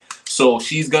So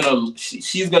she's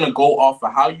gonna go off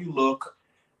of how you look,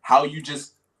 how you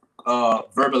just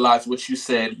verbalize what you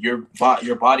said, your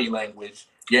body language,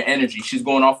 your energy. She's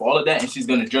going off all of that, and she's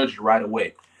gonna judge you right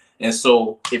away. And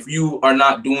so, if you are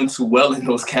not doing too well in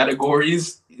those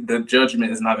categories, the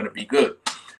judgment is not gonna be good.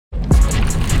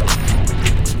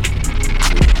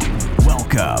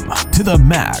 Welcome to the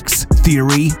Max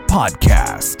Theory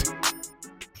Podcast.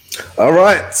 All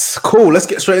right, cool. Let's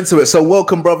get straight into it. So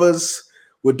welcome, brothers.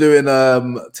 We're doing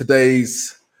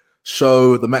today's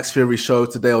show, the Max Theory Show,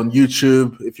 today on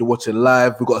YouTube. If you're watching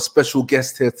live, we've got a special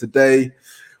guest here today.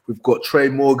 We've got Trey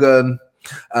Morgan,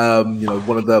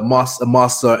 one of the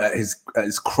master at his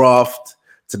craft.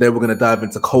 Today we're going to dive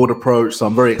into cold approach, so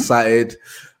I'm very excited.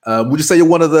 Would you say you're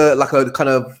one of the, like, a kind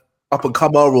of up and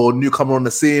comer or newcomer on the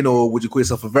scene, or would you call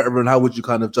yourself a veteran? How would you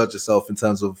kind of judge yourself in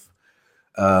terms of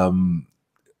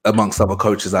amongst other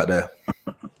coaches out there?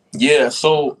 Yeah,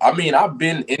 so I mean, I've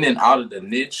been in and out of the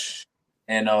niche,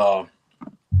 and I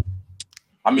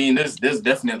mean, there's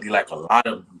definitely like a lot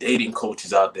of dating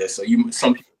coaches out there. So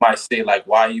some people might say, like,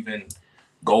 why even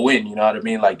go in? You know what I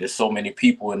mean? Like, there's so many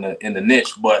people in the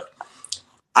niche, but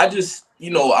I just,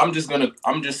 I'm just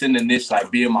in the niche, like,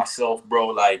 being myself, bro.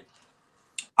 Like,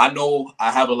 I know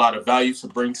I have a lot of value to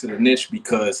bring to the niche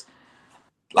because,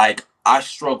 like, I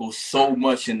struggle so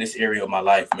much in this area of my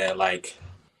life, man. Like,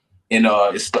 and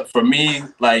it's for me,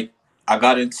 like, I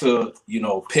got into,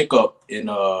 pickup in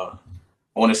I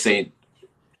want to say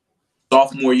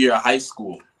sophomore year of high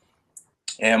school,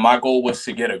 and my goal was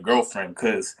to get a girlfriend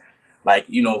because, like,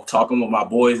 talking with my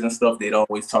boys and stuff, they'd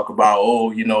always talk about,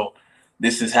 oh,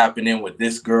 this is happening with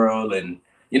this girl, and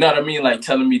you know what I mean, like,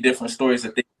 telling me different stories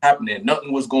that things happening.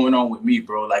 Nothing was going on with me,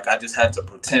 bro. Like, I just had to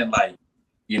pretend like,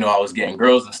 I was getting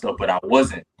girls and stuff, but I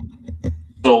wasn't.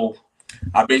 So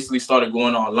I basically started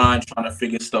going online trying to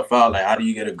figure stuff out, like, how do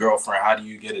you get a girlfriend? How do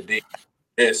you get a date?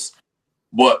 This.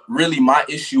 But really, my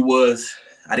issue was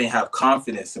I didn't have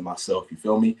confidence in myself. You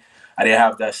feel me? I didn't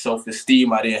have that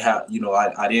self-esteem. I didn't have,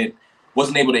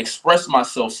 wasn't able to express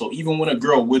myself. So even when a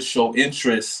girl would show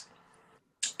interest,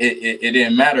 it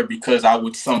didn't matter because I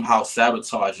would somehow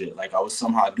sabotage it. Like, I would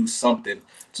somehow do something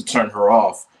to turn her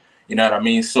off. You know what I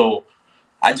mean? So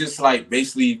I just, like,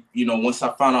 basically, once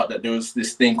I found out that there was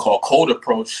this thing called cold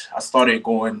approach, I started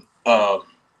going to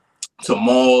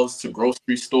malls, to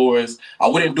grocery stores. I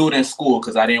wouldn't do it in school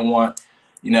because I didn't want,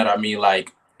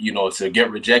 like, to get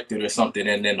rejected or something,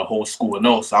 and then the whole school would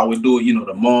know. So I would do it,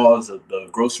 the malls, the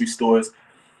grocery stores.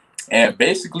 And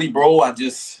basically, bro, I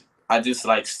just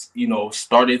like,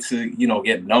 started to,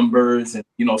 get numbers and,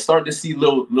 started to see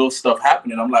little stuff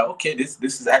happening. I'm like, okay, this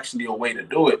is actually a way to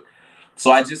do it. So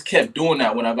I just kept doing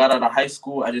that. When I got out of high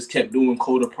school, I just kept doing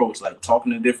cold approach, like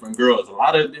talking to different girls, a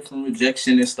lot of different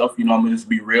rejection and stuff. I'm gonna just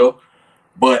be real.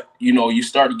 But, you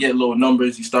start to get little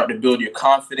numbers. You start to build your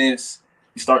confidence.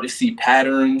 You start to see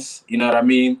patterns. You know what I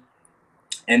mean?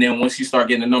 And then once you start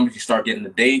getting the numbers, you start getting the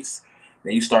dates.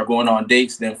 Then you start going on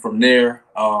dates. Then from there,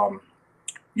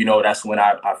 that's when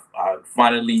I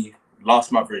finally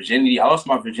lost my virginity. I lost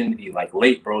my virginity, like,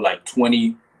 late, bro, like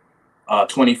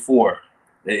 24.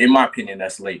 In my opinion,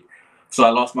 that's late. So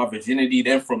I lost my virginity.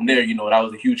 Then from there, that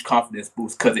was a huge confidence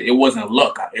boost because it wasn't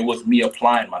luck. It was me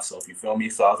applying myself. You feel me?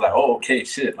 So I was like, oh, okay,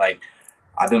 shit. Like,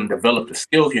 I done developed a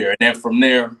skill here. And then from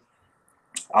there,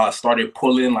 I started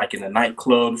pulling, like, in the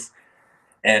nightclubs.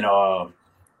 And,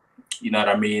 you know what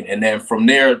I mean? And then from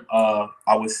there,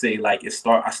 I would say, like,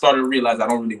 I started to realize I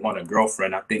don't really want a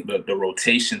girlfriend. I think the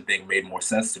rotation thing made more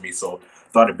sense to me. So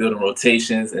started building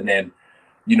rotations. And then,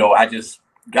 I just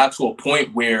got to a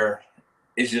point where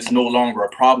it's just no longer a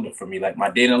problem for me. Like,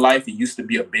 my dating life, it used to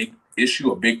be a big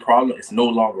issue, a big problem. It's no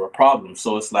longer a problem.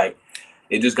 So it's like,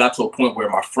 it just got to a point where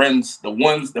my friends,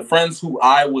 the friends who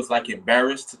I was, like,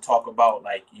 embarrassed to talk about,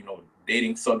 like,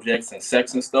 dating subjects and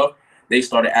sex and stuff, they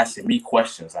started asking me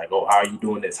questions like, oh, how are you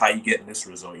doing this? How are you getting this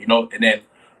result? And then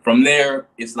from there,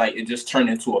 it's like, it just turned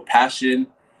into a passion.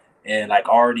 And, like,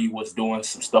 I already was doing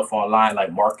some stuff online,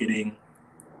 like marketing,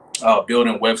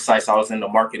 building websites. I was in the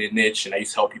marketing niche, and I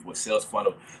used to help people with sales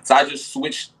funnel. So I just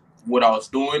switched what I was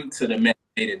doing to the men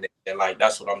dating niche, and, like,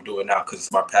 that's what I'm doing now because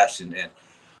it's my passion. And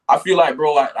I feel like,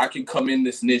 bro, I can come in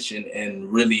this niche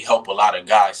and really help a lot of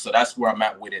guys. So that's where I'm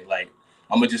at with it. Like,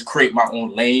 I'm gonna just create my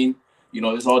own lane.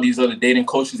 There's all these other dating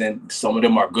coaches, and some of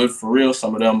them are good for real.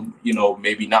 Some of them,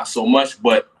 maybe not so much.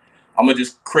 But I'm gonna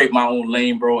just create my own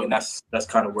lane, bro, and that's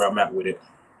kind of where I'm at with it.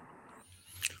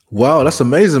 Wow, that's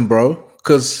amazing, bro.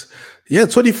 Because,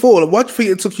 24. Why do you think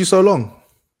it took you so long?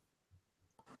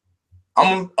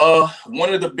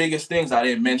 One of the biggest things, I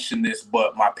didn't mention this,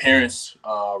 but my parents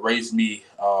raised me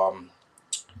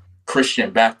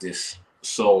Christian Baptist.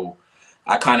 So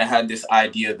I kind of had this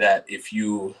idea that it's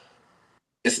the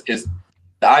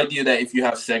idea that if you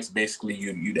have sex, basically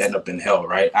you'd end up in hell,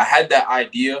 right? I had that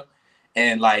idea,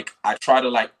 and like I try to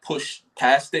like push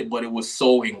past it, but it was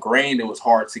so ingrained, it was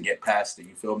hard to get past it.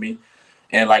 You feel me?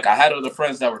 And like I had other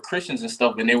friends that were Christians and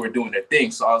stuff, and they were doing their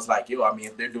thing. So I was like, yo, I mean,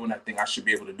 if they're doing that thing, I should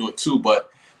be able to do it too. But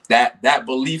that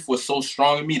belief was so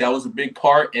strong in me. That was a big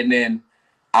part. And then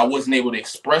I wasn't able to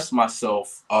express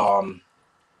myself.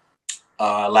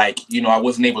 Like, you know, I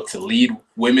wasn't able to lead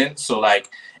women. So like,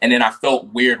 and then I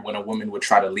felt weird when a woman would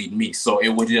try to lead me. So I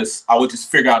would just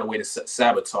figure out a way to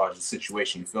sabotage the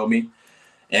situation. You feel me?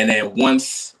 And then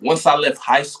once I left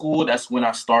high school, that's when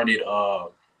I started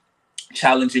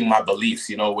challenging my beliefs.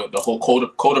 You know, with the whole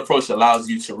code approach allows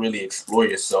you to really explore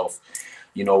yourself.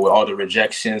 You know, with all the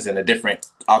rejections and the different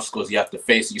obstacles you have to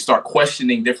face, you start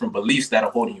questioning different beliefs that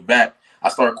are holding you back. I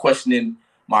started questioning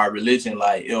my religion,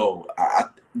 like, yo,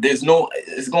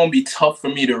 it's gonna be tough for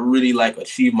me to really like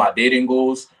achieve my dating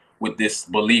goals with this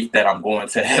belief that I'm going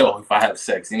to hell if I have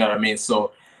sex. You know what I mean?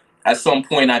 So at some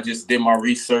point, I just did my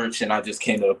research and I just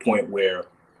came to the point where,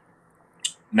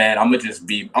 man, I'm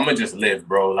gonna just live,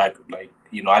 bro. Like,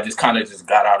 you know, I just kind of just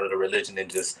got out of the religion and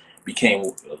just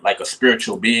became like a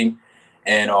spiritual being.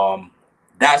 And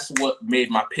that's what made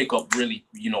my pickup really,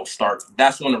 you know, start.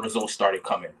 That's when the results started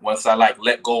coming. Once I like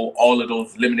let go all of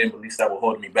those limiting beliefs that were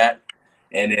holding me back.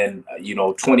 And then, you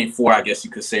know, 24, I guess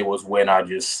you could say, was when I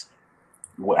guess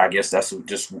that's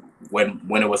just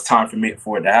when it was time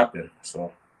for it to happen.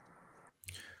 So.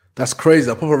 That's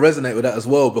crazy. I probably resonate with that as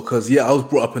well because I was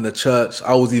brought up in the church.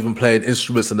 I was even playing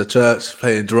instruments in the church,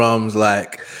 playing drums.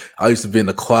 Like I used to be in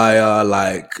the choir,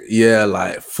 like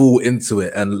full into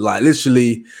it. And like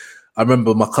literally, I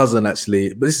remember my cousin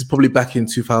actually, but this is probably back in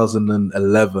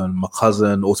 2011, my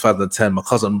cousin, or 2010, my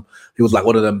cousin, he was like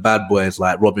one of them bad boys,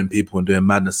 like robbing people and doing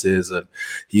madnesses. And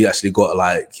he actually got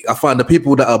like, I find the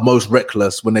people that are most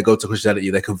reckless when they go to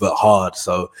Christianity, they convert hard.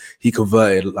 So he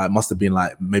converted, like must have been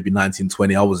like maybe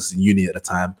 1920. I was in uni at the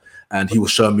time. And he was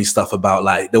showing me stuff about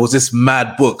like, there was this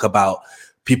mad book about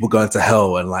people going to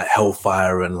hell and like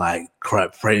hellfire and like crying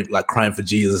for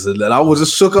Jesus, and then I was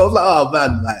just shook. I was like, "Oh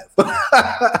man, like,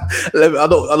 I'm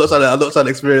not trying to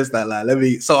experience that."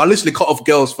 Like, So I literally cut off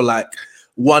girls for like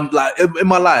like in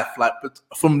my life, like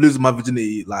from losing my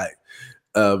virginity, like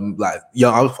young.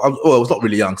 Well, I was not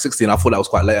really young, 16. I thought that was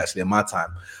quite late actually in my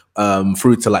time.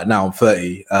 Through to like now I'm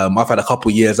 30. I've had a couple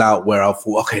years out where I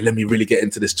thought, okay, let me really get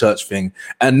into this church thing,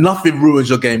 and nothing ruins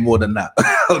your game more than that.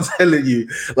 I'm telling you,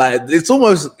 like it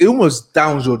almost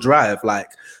downs your drive,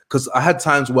 like because I had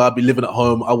times where I'd be living at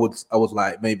home. I was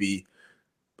like maybe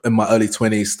in my early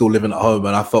 20s still living at home,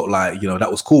 and I felt like, you know,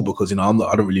 that was cool because, you know,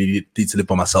 I don't really need to live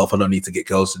by myself. I don't need to get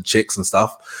girls and chicks and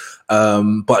stuff.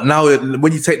 But now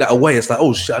when you take that away, it's like,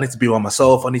 oh shit, I need to be by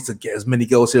myself. I need to get as many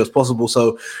girls here as possible.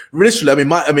 So literally,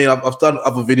 I've done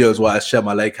other videos where I share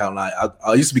my leg count. Like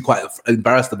I used to be quite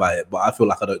embarrassed about it, but I feel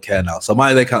like I don't care now. So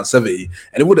my leg count's 70,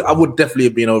 and I would definitely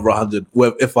have been over 100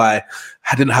 if I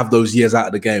didn't have those years out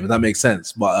of the game. If that makes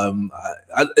sense. But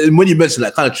and when you mentioned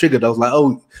that, kind of triggered. I was like,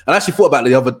 oh, I actually thought about it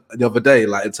the other day,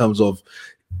 like in terms of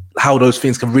how those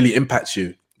things can really impact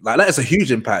you. Like that is a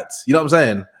huge impact. You know what I'm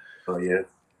saying? Oh yeah.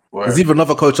 There's even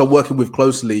another coach I'm working with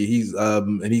closely. He's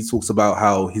and he talks about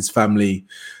how his family,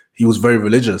 he was very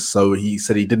religious. So he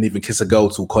said he didn't even kiss a girl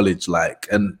till college. Like,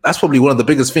 and that's probably one of the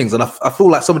biggest things. And I feel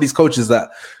like some of these coaches that,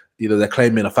 you know, they're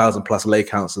claiming 1,000+ lay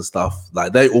counts and stuff,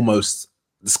 like they almost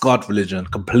discard religion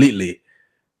completely.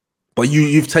 But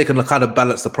you've taken a kind of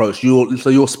balanced approach.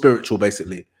 You're spiritual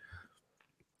basically.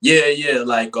 Yeah.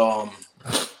 Like I'm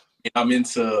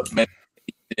into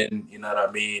meditation, you know what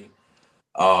I mean?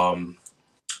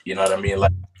 You know what I mean?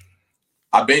 Like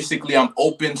I'm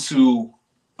open to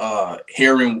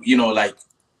hearing, you know, like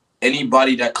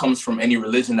anybody that comes from any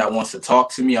religion that wants to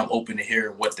talk to me, I'm open to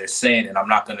hearing what they're saying, and I'm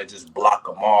not gonna just block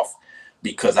them off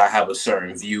because I have a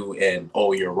certain view and,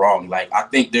 oh, you're wrong. Like I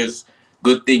think there's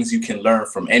good things you can learn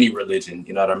from any religion,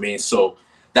 you know what I mean? So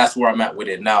that's where I'm at with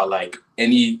it now. Like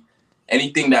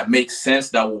anything that makes sense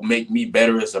that will make me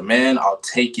better as a man, I'll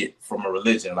take it from a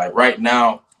religion. Like right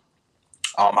now,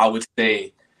 I would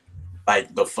say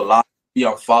like the philosophy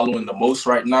I'm following the most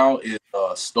right now is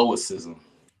stoicism.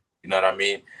 You know what I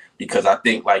mean? Because I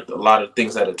think like a lot of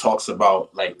things that it talks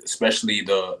about, like especially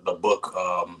the book,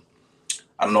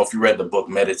 I don't know if you read the book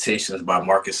Meditations by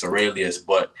Marcus Aurelius,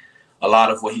 but a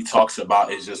lot of what he talks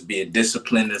about is just being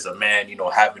disciplined as a man, you know,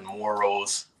 having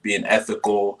morals, being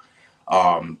ethical,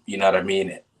 you know what I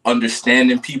mean?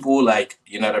 Understanding people, like,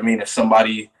 you know what I mean? If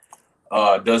somebody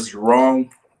does you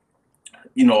wrong,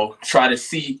 try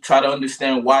to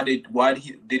understand why did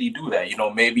he do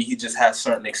that? Maybe he just has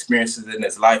certain experiences in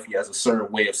his life. He has a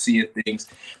certain way of seeing things.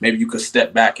 Maybe you could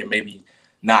step back and maybe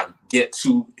not get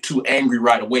too angry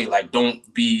right away. Like, don't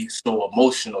be so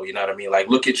emotional. You know what I mean? Like,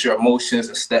 look at your emotions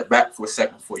and step back for a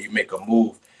second before you make a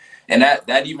move. And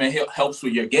that even helps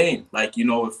with your game. Like,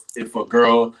 if a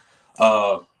girl,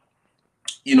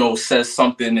 says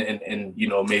something and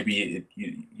maybe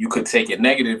you could take it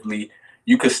negatively,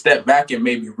 you could step back and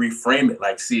maybe reframe it,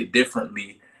 like see it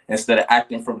differently instead of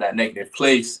acting from that negative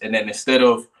place. And then instead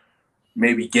of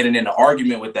maybe getting in an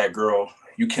argument with that girl,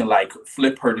 you can like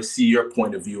flip her to see your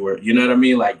point of view, or you know what I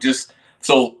mean? Like, just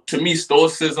so to me,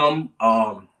 stoicism,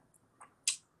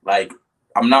 like,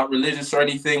 I'm not religious or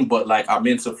anything, but like I'm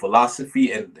into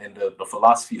philosophy, and the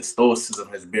philosophy of stoicism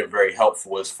has been very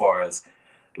helpful as far as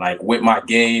like with my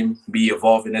game, be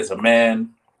evolving as a man,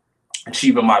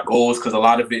 achieving my goals, because a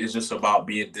lot of it is just about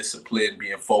being disciplined,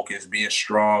 being focused, being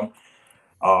strong.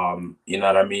 You know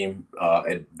what I mean?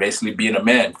 And basically being a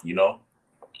man,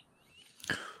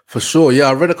 For sure. Yeah,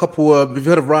 I read a couple. Have you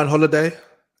heard of Ryan Holiday?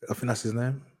 I think that's his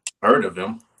name. Heard of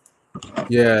him.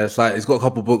 Yeah, it's like he's got a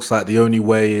couple books like The Only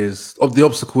Way is The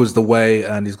Obstacle is the Way,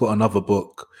 and he's got another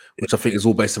book which I think is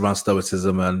all based around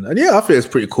stoicism, and yeah, I think it's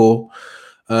pretty cool.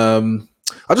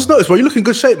 I just noticed, bro, you look in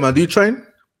good shape, man. Do you train?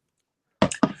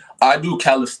 I do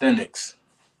calisthenics,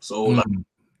 so like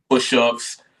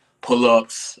push-ups,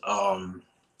 pull-ups,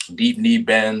 deep knee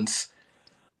bends,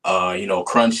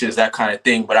 crunches, that kind of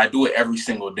thing. But I do it every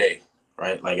single day,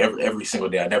 right? Like every single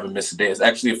day. I never miss a day. It's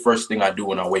actually the first thing I do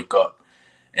when I wake up.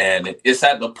 And it's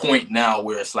at the point now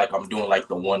where it's like I'm doing like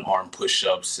the one-arm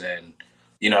push-ups and,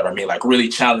 you know what I mean? Like really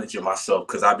challenging myself,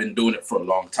 because I've been doing it for a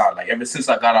long time. Like ever since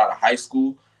I got out of high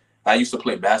school, I used to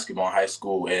play basketball in high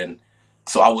school. And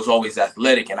so I was always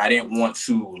athletic, and I didn't want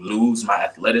to lose my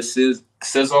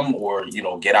athleticism or,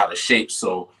 get out of shape.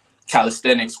 So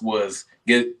calisthenics was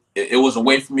a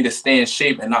way for me to stay in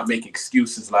shape and not make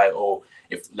excuses like, oh,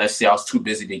 if let's say I was too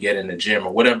busy to get in the gym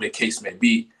or whatever the case may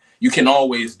be, you can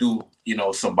always do,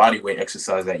 some body weight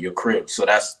exercise at your crib. So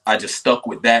I just stuck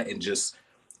with that and just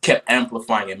kept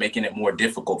amplifying and making it more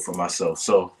difficult for myself.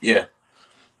 So, yeah.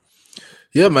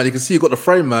 Yeah, man, you can see you got the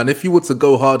frame, man. If you were to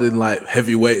go hard in like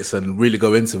heavy weights and really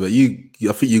go into it,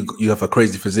 I think you have a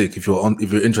crazy physique if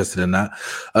you're interested in that.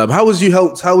 How has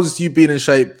you being in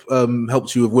shape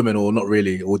helped you with women, or not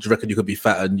really? Or do you reckon you could be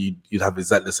fat and you'd have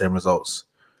exactly the same results?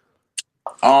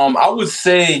 I would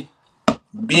say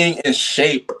being in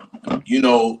shape,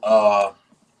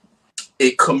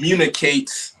 it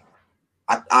communicates.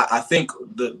 I think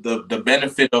the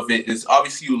benefit of it is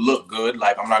obviously you look good.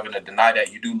 Like, I'm not going to deny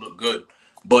that you do look good.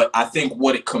 But I think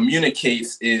what it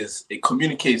communicates is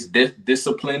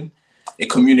discipline. It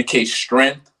communicates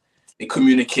strength. It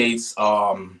communicates,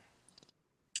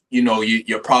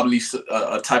 you're probably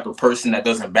a type of person that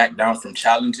doesn't back down from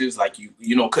challenges. Like,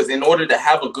 because in order to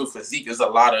have a good physique, there's a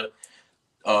lot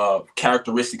of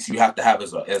characteristics you have to have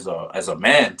as a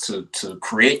man to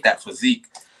create that physique.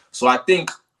 So I think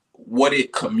what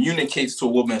it communicates to a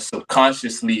woman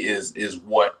subconsciously is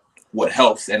what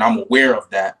helps, and I'm aware of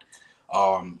that.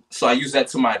 So I use that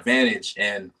to my advantage,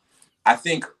 and I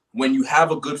think when you have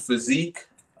a good physique,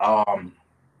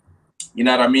 you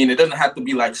know what I mean? It doesn't have to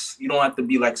be like, you don't have to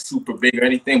be like super big or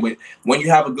anything, but when you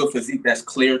have a good physique that's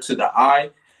clear to the eye,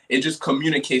 it just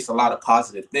communicates a lot of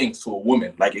positive things to a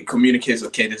woman. Like, it communicates,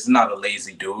 okay, this is not a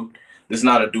lazy dude. This is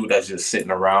not a dude that's just sitting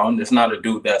around. It's not a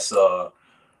dude that's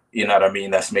you know what I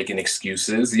mean, that's making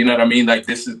excuses. You know what I mean? Like,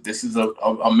 this is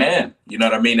a man, you know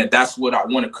what I mean? And that's what I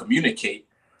want to communicate.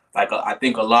 Like, I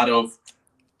think a lot of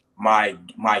my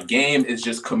game is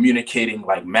just communicating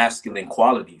like masculine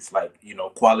qualities, like,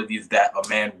 qualities that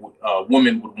a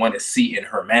woman would want to see in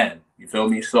her man. You feel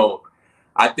me? So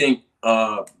I think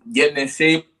getting in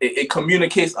shape, it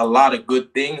communicates a lot of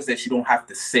good things that you don't have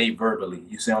to say verbally.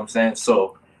 You see what I'm saying?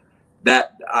 So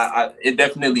that it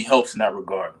definitely helps in that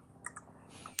regard.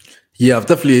 Yeah, I've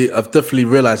definitely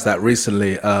realized that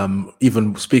recently.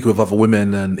 Even speaking with other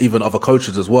women and even other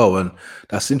coaches as well, and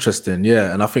that's interesting.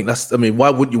 Yeah, and I think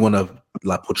why wouldn't you want to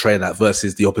like portray that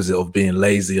versus the opposite of being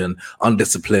lazy and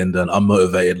undisciplined and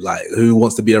unmotivated? Like, who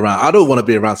wants to be around? I don't want to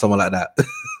be around someone like that,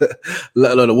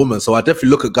 let alone a woman. So I definitely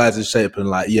look at guys in shape and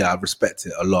like, yeah, I respect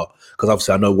it a lot, because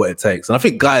obviously I know what it takes, and I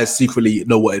think guys secretly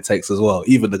know what it takes as well,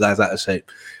 even the guys out of shape.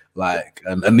 Like,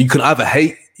 and you can either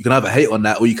hate you can either hate on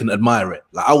that or you can admire it.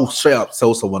 Like I will straight up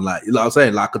tell someone, like, you know what I'm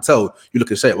saying? Like I could tell you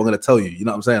look in shape. I'm gonna tell you. You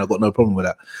know what I'm saying? I've got no problem with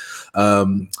that.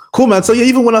 Cool, man. So yeah,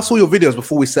 even when I saw your videos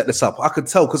before we set this up, I could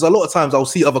tell, because a lot of times I'll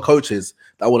see other coaches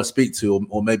that I want to speak to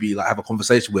or maybe like have a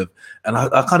conversation with, and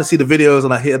I kind of see the videos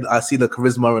and I see the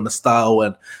charisma and the style,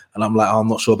 and I'm like, oh, I'm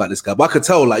not sure about this guy, but I could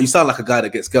tell like you sound like a guy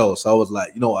that gets girls. So I was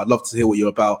like, you know what, I'd love to hear what you're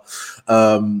about.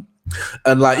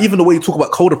 And like even the way you talk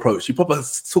about cold approach, you probably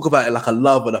talk about it like a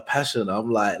love and a passion. I'm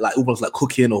like almost like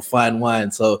cooking or fine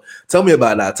wine. So tell me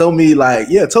about that. Tell me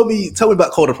tell me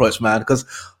about cold approach, man, because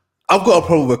I've got a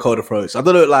problem with cold approach. I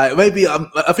don't know, like maybe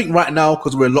I think right now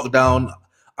because we're in lockdown,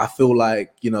 I feel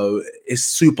like, you know, it's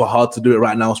super hard to do it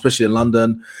right now, especially in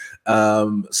London.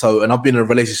 And I've been in a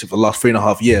relationship for the last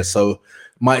 3.5 years. So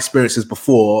my experiences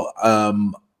before,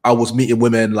 I was meeting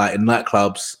women like in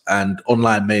nightclubs and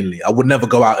online mainly. I would never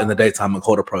go out in the daytime and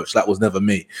cold approach. That was never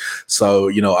me. So,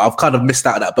 you know, I've kind of missed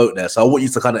out that boat there. So I want you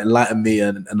to kind of enlighten me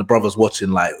and the brothers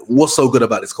watching, like, what's so good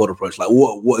about this cold approach? Like,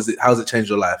 what is it? How has it changed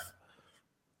your life?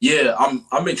 Yeah,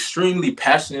 I'm extremely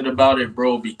passionate about it,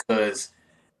 bro, because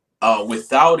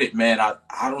without it, man,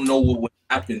 I don't know what would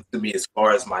happen to me as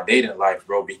far as my dating life,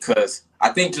 bro, because I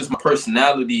think just my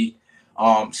personality,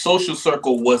 social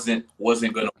circle wasn't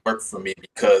gonna work for me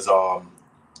because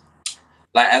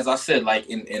like as I said, like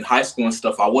in high school and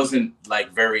stuff, I wasn't like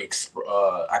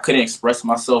I couldn't express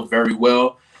myself very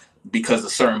well because of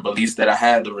certain beliefs that I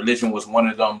had. The religion was one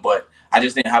of them, but I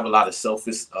just didn't have a lot of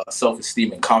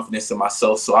self-esteem and confidence in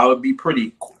myself. So I'd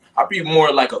be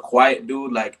more like a quiet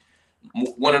dude, like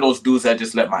one of those dudes that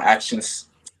just let my actions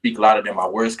speak louder than my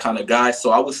words kind of guy. So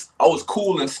I was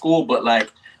cool in school, but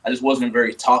like I just wasn't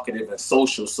very talkative and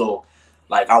social. So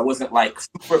like I wasn't like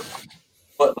super,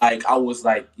 but like I was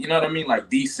like, you know what I mean, like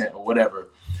decent or whatever.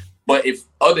 But if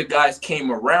other guys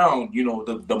came around, you know,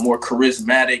 the more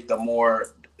charismatic, the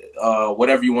more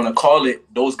whatever you want to call it,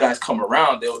 those guys come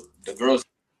around, the girls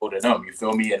go to them, you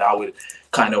feel me? And I would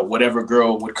kind of, whatever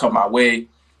girl would come my way,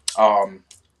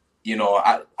 you know,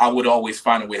 I would always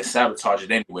find a way to sabotage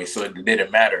it anyway, so it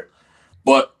didn't matter.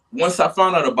 But once I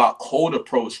found out about cold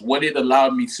approach, what it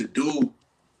allowed me to do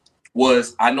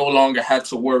was I no longer had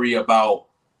to worry about,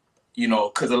 you know,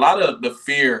 because a lot of the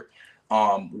fear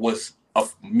was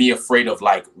of me afraid of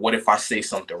like, what if I say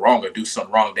something wrong or do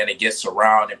something wrong, then it gets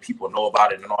around and people know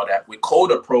about it and all that. With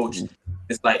cold approach,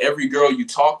 it's like every girl you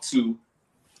talk to,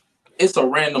 it's a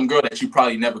random girl that you're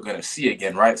probably never going to see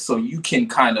again, right? So you can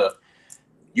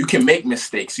make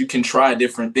mistakes, you can try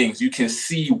different things, you can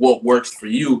see what works for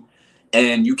you,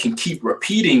 and you can keep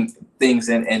repeating things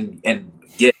and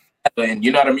get, and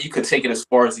you know what I mean? You could take it as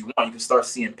far as you want. You can start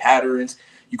seeing patterns.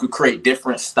 You could create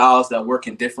different styles that work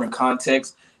in different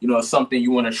contexts. You know, something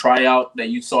you want to try out that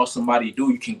you saw somebody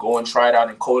do, you can go and try it out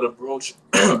in cold approach.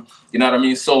 You know what I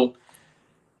mean? So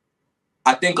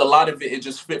I think a lot of it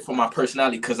just fit for my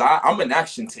personality because I'm an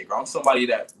action taker. I'm somebody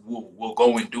that will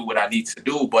go and do what I need to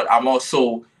do, but I'm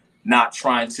also not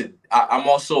trying to. I'm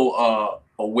also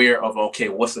aware of, okay,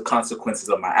 what's the consequences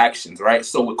of my actions, right?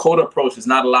 So with cold approach, there's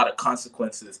not a lot of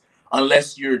consequences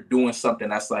unless you're doing something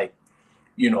that's like,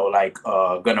 you know, like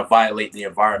gonna violate the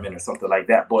environment or something like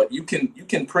that. But you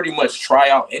can pretty much try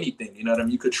out anything. You know what I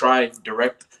mean? You could try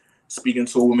direct speaking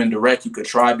to a woman direct. You could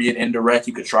try being indirect.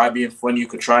 You could try being funny. You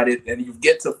could try it, and you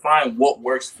get to find what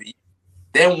works for you.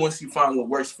 Then once you find what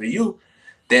works for you,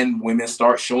 then women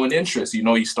start showing interest. You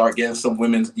know, you start getting some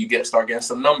women. Start getting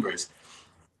some numbers.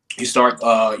 You start,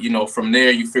 you know, from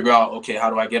there you figure out, okay, how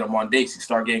do I get them on dates? You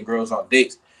start getting girls on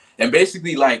dates, and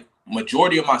basically like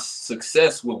majority of my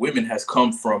success with women has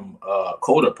come from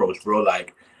cold approach, bro.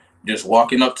 Like just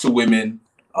walking up to women,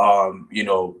 you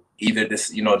know, either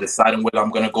this, you know, deciding whether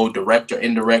I'm gonna go direct or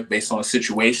indirect based on a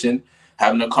situation,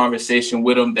 having a conversation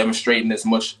with them, demonstrating as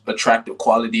much attractive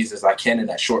qualities as I can in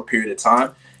that short period of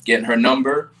time, getting her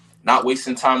number, not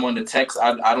wasting time on the text.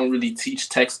 I don't really teach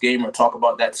text game or talk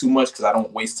about that too much because I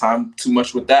don't waste time too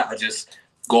much with that. I just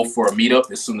go for a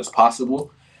meetup as soon as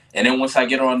possible. And then once I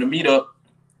get her on the meetup,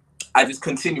 I just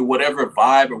continue whatever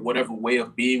vibe or whatever way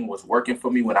of being was working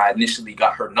for me when I initially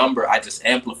got her number. I just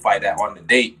amplify that on the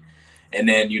date and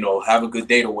then, you know, have a good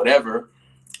date or whatever.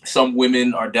 Some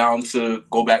women are down to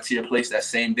go back to your place that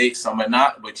same date. Some are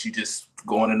not, but you just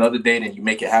go on another date and you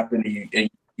make it happen and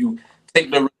you take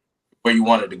the where you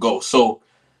wanted to go. So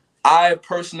I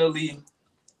personally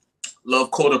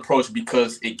love cold approach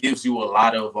because it gives you a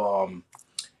lot of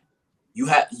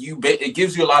it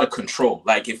gives you a lot of control.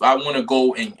 Like if I want to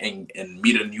go and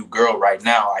meet a new girl right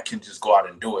now, I can just go out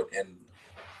and do it. And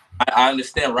I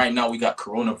understand right now we got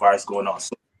coronavirus going on.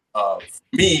 So for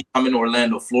me, I'm in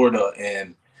Orlando, Florida,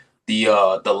 and the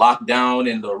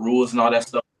lockdown and the rules and all that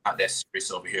stuff not that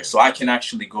serious over here. So I can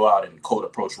actually go out and cold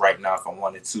approach right now if I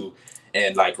wanted to.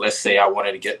 And like, let's say I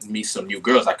wanted to get me some new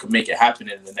girls, I could make it happen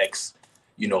in the next,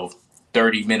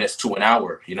 30 minutes to an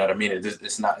hour. You know what I mean? It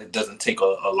doesn't take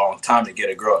a long time to get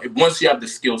a girl. Once you have the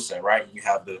skill set, right? You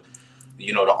have the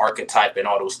archetype and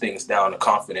all those things down, the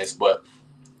confidence. But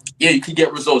yeah, you can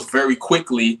get results very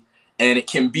quickly, and it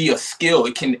can be a skill.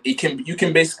 You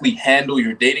can basically handle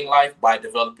your dating life by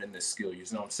developing this skill. You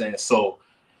know what I'm saying? So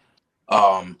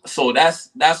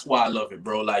that's why I love it,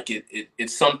 bro. Like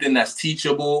it's something that's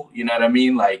teachable. You know what I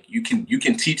mean? Like you can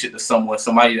teach it to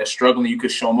somebody that's struggling. You could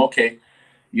show them, okay,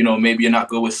 maybe you're not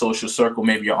good with social circle,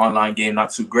 maybe your online game not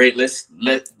too great.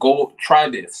 Let go try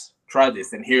this,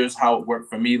 and here's how it worked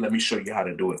for me. Let me show you how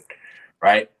to do it,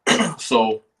 right?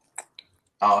 So,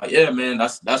 yeah, man,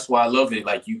 that's why I love it.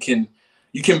 Like you can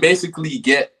basically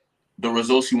get the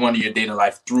results you want in your dating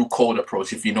life through cold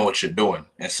approach if you know what you're doing,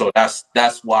 and so that's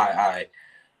why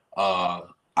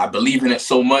I believe in it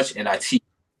so much, and I teach.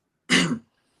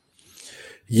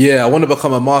 Yeah, I want to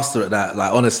become a master at that.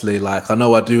 Like honestly, like I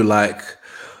know I do like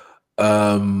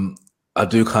I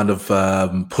do kind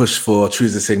of push for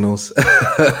choosing signals.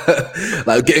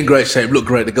 Like get in great shape, look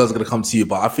great, the girls are gonna come to you.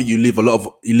 But I think you leave a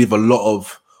lot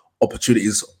of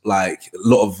opportunities, like a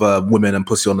lot of women and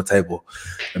pussy on the table.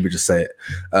 Let me just say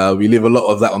it. We leave a lot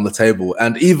of that on the table.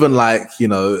 And even like,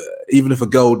 even if a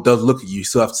girl does look at you, you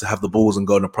still have to have the balls and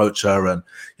go and approach her. And,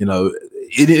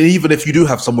 even if you do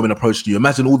have some women approaching you,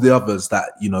 imagine all the others that,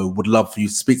 would love for you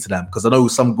to speak to them. Because I know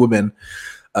some women,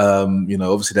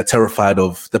 obviously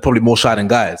they're probably more shy than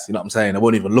guys. You know what I'm saying? They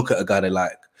won't even look at a guy they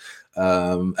like.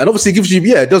 And obviously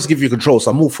it does give you control.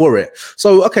 So I'm all for it.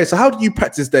 So, okay. So how do you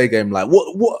practice day game? Like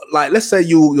like, let's say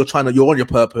you're on your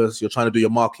purpose, you're trying to do your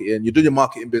marketing, you're doing your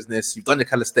marketing business, you've done your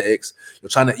calisthenics, you're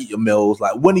trying to eat your meals.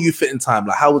 Like, when are you fitting time?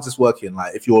 Like, how is this working?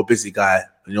 Like, if you're a busy guy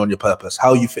and you're on your purpose, how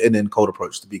are you fitting in cold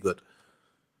approach to be good?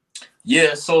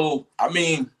 Yeah. So, I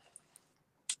mean,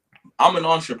 I'm an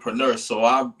entrepreneur, so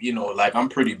I'm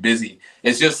pretty busy.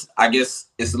 It's just, I guess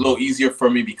it's a little easier for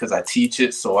me because I teach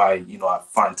it. So I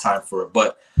find time for it.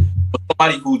 But for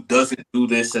somebody who doesn't do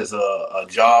this as a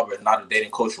job or not a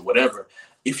dating coach or whatever,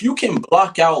 if you can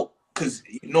block out, because,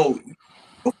 you'll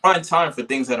find time for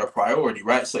things that are priority,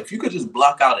 right? So if you could just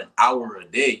block out an hour a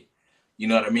day, you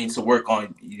know what I mean, to work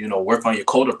on your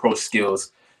cold approach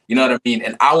skills, you know what I mean,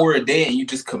 an hour a day, and you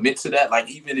just commit to that, like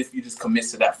even if you just commit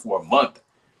to that for a month,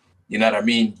 you know what I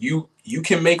mean? You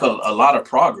can make a lot of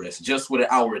progress just with an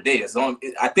hour a day.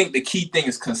 I think the key thing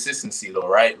is consistency, though,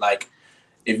 right? Like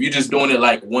if you're just doing it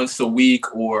like once a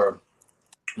week or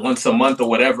once a month or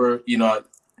whatever,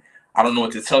 I don't know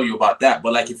what to tell you about that.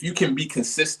 But like if you can be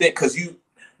consistent, because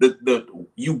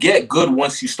you get good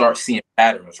once you start seeing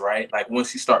patterns, right? Like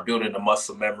once you start building the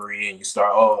muscle memory and you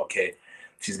start, oh, okay,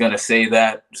 she's gonna say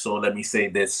that, so let me say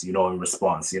this, in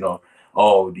response,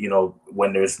 oh,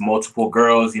 when there's multiple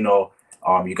girls, you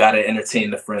gotta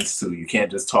entertain the friends too. You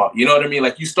can't just talk. You know what I mean?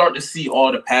 Like you start to see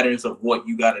all the patterns of what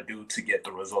you gotta do to get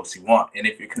the results you want. And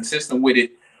if you're consistent with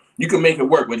it, you can make it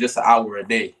work with just an hour a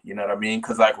day. You know what I mean?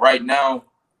 Because like right now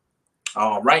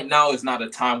is not a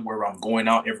time where I'm going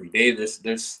out every day.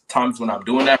 There's times when I'm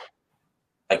doing that,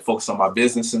 like focus on my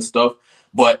business and stuff.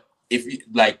 But if you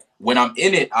like when I'm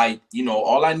in it,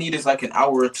 all I need is like an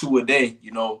hour or two a day,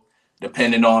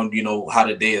 depending on, how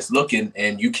the day is looking.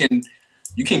 And you can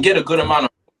get a good amount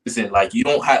of focus in. Like you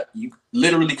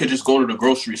literally could just go to the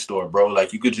grocery store, bro.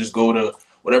 Like you could just go to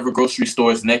whatever grocery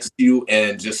store is next to you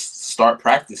and just start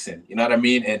practicing. You know what I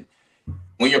mean? And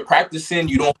when you're practicing,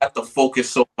 you don't have to focus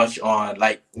so much on,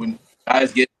 like when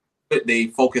guys get it, they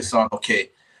focus on,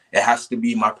 okay, it has to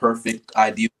be my perfect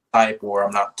ideal type or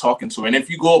I'm not talking to her. And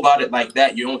if you go about it like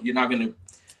that, you're not going to,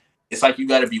 it's like you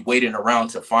got to be waiting around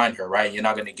to find her, right? You're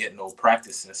not going to get no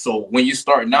practice. And so when you're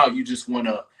starting out, you just want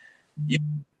to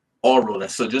oral.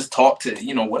 And so just talk to,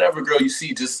 whatever girl you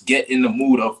see, just get in the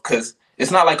mood of, because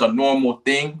it's not like a normal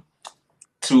thing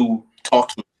to talk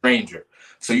to a stranger.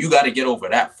 So you got to get over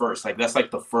that first. Like that's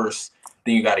like the first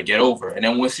thing you got to get over. And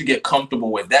then once you get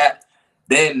comfortable with that,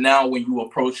 then now when you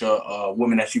approach a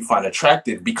woman that you find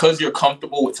attractive, because you're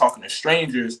comfortable with talking to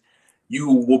strangers, you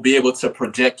will be able to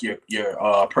project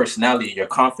your personality, your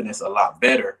confidence a lot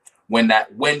better when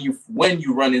you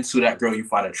run into that girl you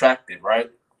find attractive,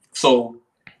 right? So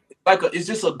it's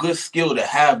just a good skill to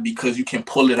have because you can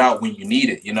pull it out when you need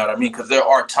it. You know what I mean? Because there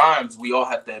are times, we all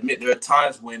have to admit, there are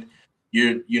times when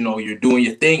you're doing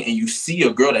your thing and you see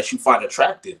a girl that you find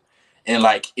attractive, and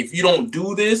like if you don't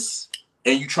do this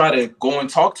and you try to go and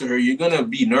talk to her, you're gonna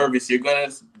be nervous. You're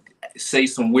gonna say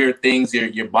some weird things.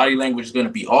 Your body language is gonna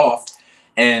be off,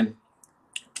 and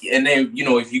and then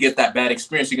if you get that bad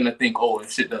experience, you're gonna think, oh,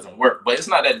 this shit doesn't work. But it's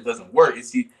not that it doesn't work.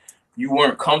 It's you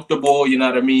weren't comfortable. You know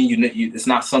what I mean? It's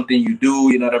not something you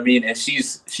do. You know what I mean? And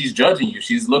she's judging you.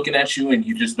 She's looking at you, and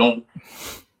you just don't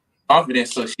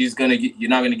confidence. So you're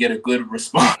not gonna get a good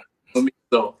response.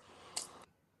 So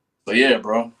yeah,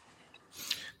 bro.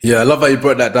 Yeah, I love how you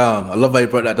broke that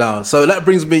down. So that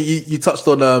brings me. You touched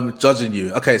on judging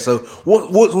you. Okay, so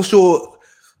what's your?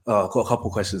 Oh, I've got a couple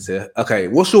of questions here. Okay,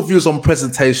 what's your views on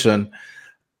presentation?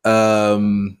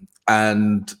 And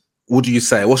what do you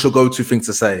say? What's your go-to thing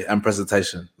to say and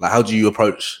presentation? Like, how do you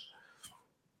approach?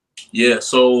 Yeah,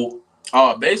 so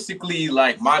basically,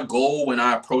 like, my goal when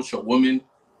I approach a woman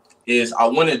is I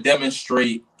want to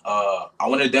demonstrate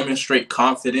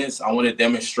confidence. I want to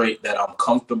demonstrate that I'm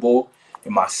comfortable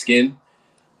in my skin.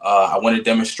 I want to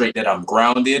demonstrate that I'm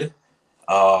grounded.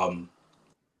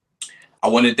 I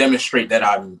want to demonstrate that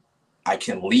I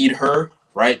can lead her,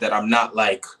 right? That I'm not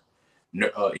like,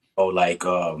 I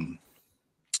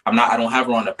don't have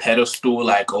her on a pedestal,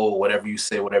 like, oh, whatever you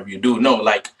say, whatever you do. No,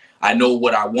 like, I know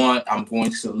what I want. I'm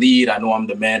going to lead. I know I'm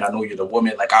the man. I know you're the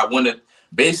woman. Like, I want to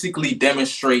basically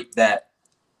demonstrate that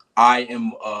I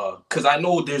am, because I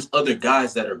know there's other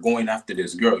guys that are going after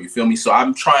this girl. You feel me? So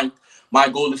my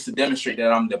goal is to demonstrate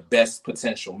that I'm the best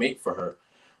potential mate for her,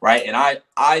 right? And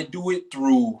I do it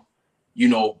through,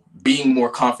 being more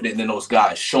confident than those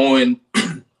guys, showing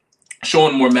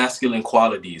more masculine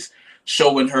qualities,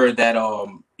 showing her that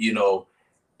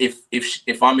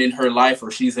if I'm in her life or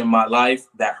she's in my life,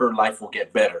 that her life will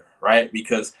get better, right?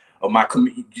 Because of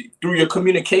through your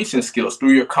communication skills,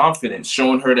 through your confidence,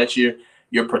 showing her that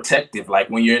you're protective. Like,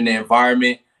 when you're in the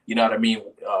environment, you know what I mean?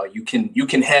 You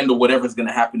can handle whatever's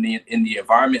gonna happen in the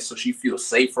environment, so she feels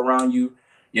safe around you.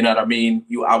 You know what I mean?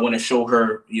 I want to show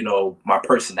her, my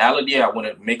personality. I want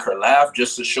to make her laugh,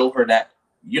 just to show her that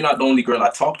you're not the only girl I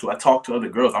talk to. I talk to other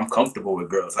girls. I'm comfortable with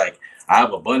girls. Like, I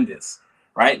have abundance,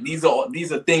 right? These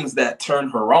are things that turn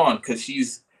her on, because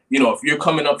she's, if you're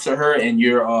coming up to her and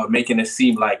you're making it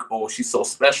seem like, oh, she's so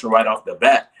special right off the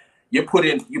bat, you're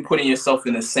putting yourself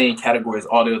in the same category as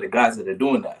all the other guys that are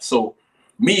doing that. So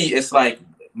me, it's like,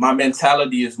 my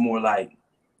mentality is more like,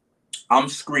 I'm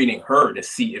screening her to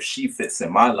see if she fits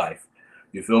in my life.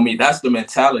 You feel me? That's the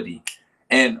mentality.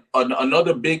 And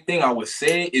another big thing I would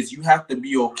say is you have to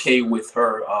be okay with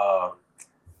her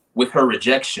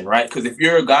rejection, right? Because if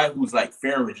you're a guy who's like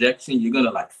fearing rejection, you're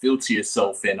gonna like filter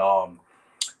yourself and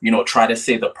try to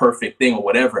say the perfect thing or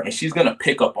whatever, and she's gonna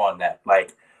pick up on that.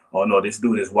 Like, oh no, this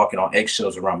dude is walking on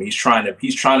eggshells around me. He's trying to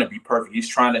be perfect. He's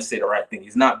trying to say the right thing.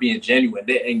 He's not being genuine.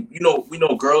 And we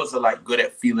know girls are like good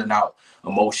at feeling out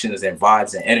emotions and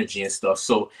vibes and energy and stuff.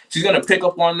 So she's gonna pick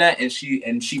up on that, and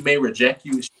she may reject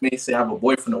you. She may say I have a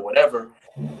boyfriend or whatever.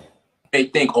 They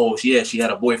think, oh yeah, she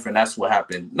had a boyfriend. That's what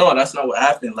happened. No, that's not what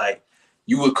happened. Like,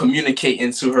 you were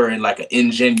communicating to her in like an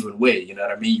ingenuine way. You know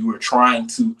what I mean? You were trying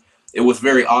to. It was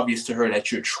very obvious to her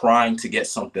that you're trying to get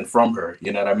something from her.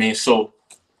 You know what I mean? So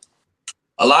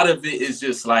a lot of it is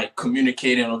just like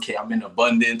communicating. Okay, I'm in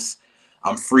abundance.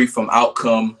 I'm free from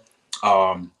outcome.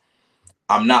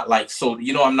 I'm not like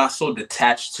I'm not so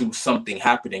detached to something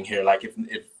happening here. Like,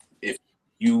 if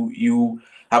you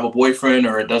have a boyfriend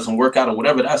or it doesn't work out or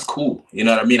whatever, that's cool. You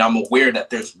know what I mean? I'm aware that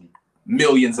there's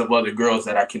millions of other girls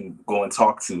that I can go and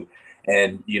talk to,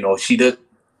 and she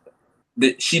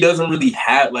doesn't really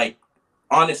have, like,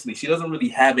 honestly, she doesn't really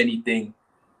have anything.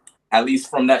 At least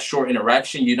from that short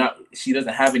interaction, she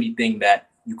doesn't have anything that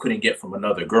you couldn't get from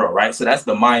another girl, right? So that's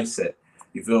the mindset.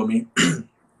 You feel me?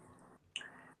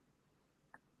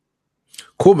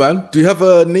 Cool, man. Do you have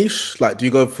a niche? Like, do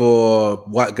you go for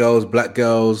white girls, black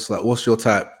girls? Like, what's your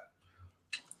type?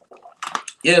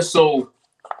 Yeah, so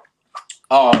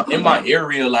in my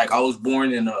area, like, I was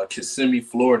born in Kissimmee,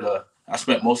 Florida. I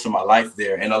spent most of my life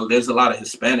there, and there's a lot of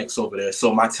Hispanics over there.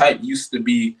 So my type used to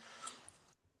be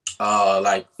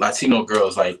like Latino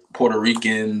girls, like Puerto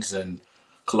Ricans and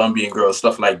Colombian girls,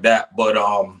 stuff like that. But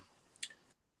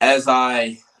as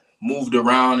I moved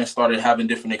around and started having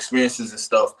different experiences and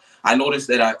stuff, I noticed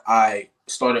that I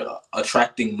started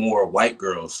attracting more white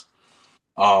girls.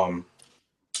 And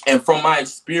from my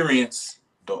experience,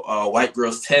 the white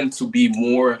girls tend to be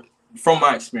more, from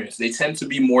my experience, they tend to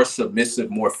be more submissive,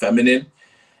 more feminine.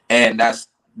 And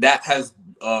that has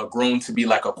grown to be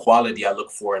like a quality I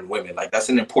look for in women. Like, that's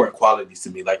an important quality to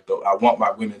me. Like, I want my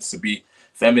women to be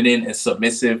feminine and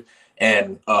submissive.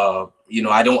 And I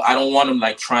don't want them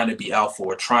like trying to be alpha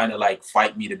or trying to like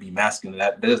fight me to be masculine.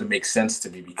 That doesn't make sense to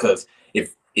me, because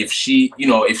if she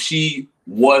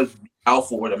was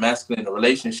alpha or the masculine in a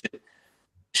relationship,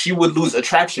 she would lose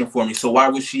attraction for me. So why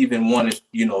would she even want to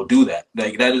do that?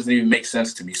 Like, that doesn't even make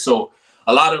sense to me. So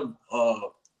a lot of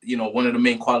one of the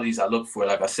main qualities I look for,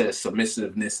 like I said, is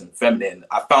submissiveness and feminine.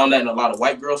 I found that in a lot of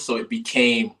white girls, so it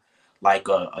became like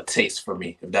a taste for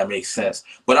me, if that makes sense.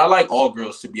 But I like all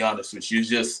girls, to be honest with you. It's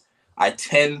just I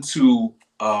tend to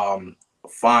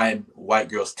find white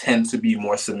girls tend to be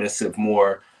more submissive,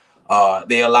 more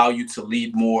they allow you to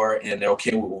lead more, and they're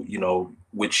okay with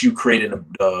with you creating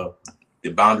the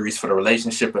boundaries for the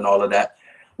relationship and all of that.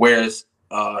 Whereas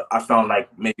I found like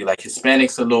maybe like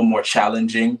Hispanics a little more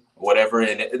challenging, whatever,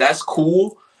 and that's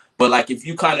cool. But like if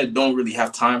you kind of don't really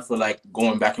have time for like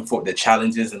going back and forth the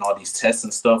challenges and all these tests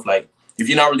and stuff, like if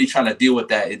you're not really trying to deal with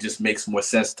that, it just makes more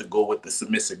sense to go with the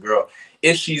submissive girl.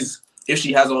 If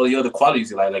she has all the other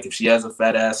qualities you like if she has a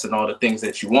fat ass and all the things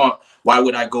that you want, why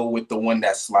would I go with the one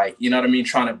that's like, you know what I mean,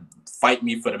 trying to fight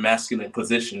me for the masculine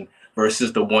position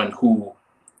versus the one who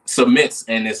submits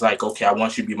and is like, okay, I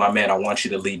want you to be my man. I want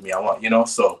you to lead me. I want,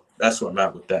 so that's where I'm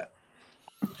at with that.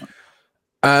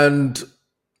 And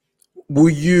will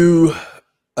you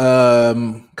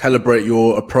calibrate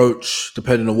your approach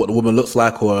depending on what the woman looks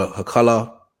like or her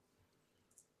color?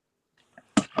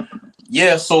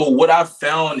 Yeah. So what I've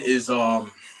found is,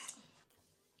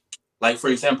 like, for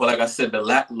example, like I said,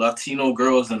 the Latino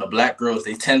girls and the black girls,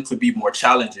 they tend to be more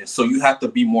challenging. So you have to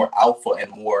be more alpha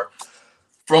and more,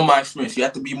 from my experience, you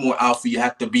have to be more alpha. You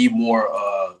have to be more,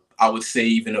 I would say,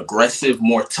 even aggressive,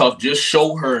 more tough. Just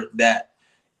show her that,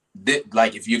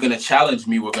 like, if you're going to challenge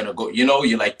me, we're going to go,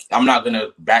 you're like, I'm not going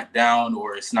to back down,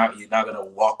 or you're not going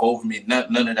to walk over me.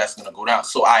 None of that's going to go down.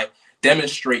 So I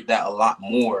demonstrate that a lot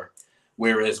more.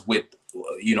 Whereas with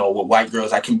white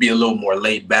girls, I can be a little more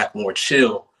laid back, more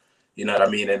chill. You know what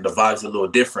I mean? And the vibe's a little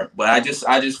different. But I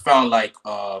just found like,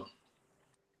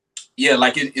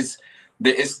 like it's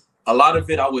a lot of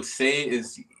it, I would say,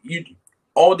 is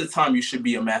all the time you should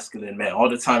be a masculine man. All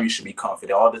the time you should be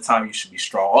confident. All the time you should be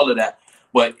strong. All of that.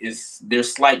 But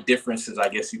there's slight differences, I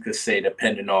guess you could say,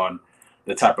 depending on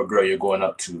the type of girl you're going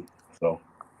up to. So.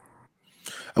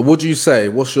 And what do you say?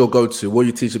 What's your go-to? What are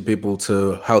you teaching people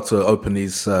how to open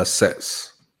these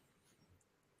sets?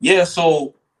 Yeah,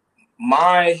 so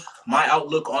my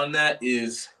outlook on that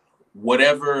is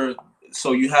whatever.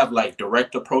 So you have like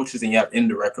direct approaches and you have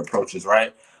indirect approaches,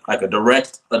 right? Like a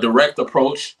direct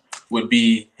approach would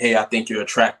be, hey, I think you're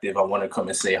attractive. I want to come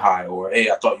and say hi. Or, hey,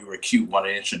 I thought you were cute. Want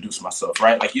to introduce myself,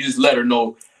 right? Like you just let her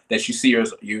know that you see her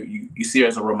as you see her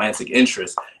as a romantic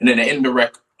interest. And then the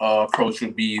indirect approach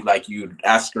would be like you'd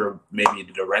ask her maybe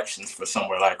the directions for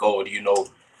somewhere, like, oh, do you know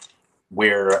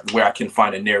where I can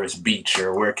find the nearest beach,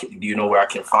 or do you know where I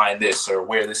can find this, or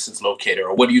where this is located,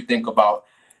 or what do you think about,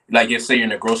 like, let's say you're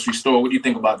in a grocery store, what do you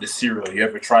think about this cereal? You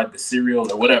ever tried the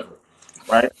cereal or whatever,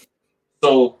 right?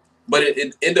 So, but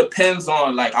it depends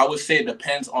on, like, I would say it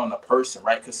depends on the person,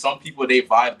 right? Because some people, they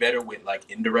vibe better with like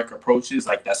indirect approaches,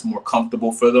 like that's more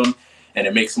comfortable for them and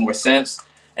it makes more sense.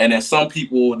 And then some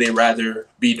people, they rather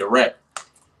be direct.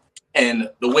 And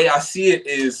the way I see it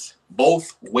is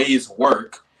both ways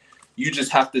work. You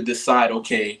just have to decide,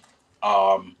 okay,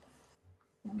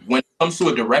 when it comes to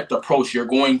a direct approach, you're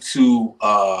going to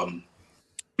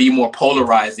be more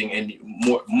polarizing, and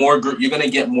more you're going to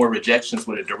get more rejections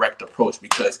with a direct approach,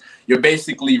 because you're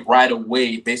basically right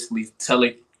away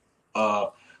telling,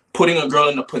 putting a girl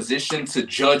in a position to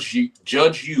judge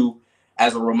you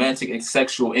as a romantic and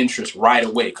sexual interest right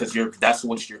away, because that's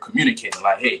what you're communicating.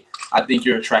 Like, hey, I think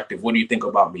you're attractive. What do you think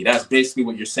about me? That's basically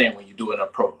what you're saying when you do an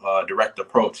direct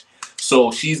approach.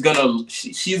 So she's gonna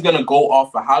go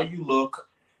off of how you look,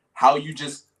 how you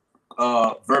just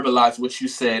verbalize what you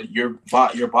said, your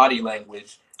body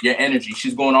language, your energy.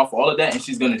 She's going off all of that, and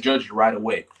she's gonna judge you right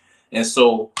away. And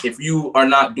so if you are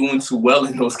not doing too well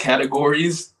in those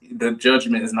categories, the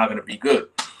judgment is not going to be good.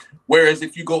 Whereas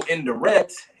if you go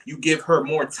indirect, you give her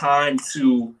more time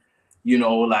to,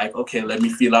 like, okay, let me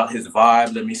feel out his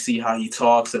vibe. Let me see how he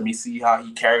talks. Let me see how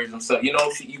he carries himself.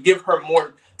 You give her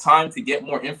more time to get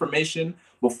more information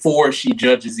before she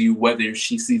judges you, whether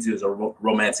she sees you as a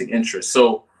romantic interest.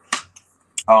 So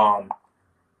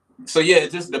yeah,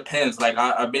 it just depends. Like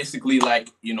I basically, like,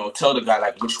 tell the guy,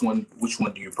 like, which one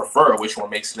do you prefer? Which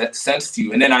one makes sense to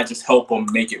you? And then I just help him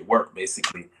make it work,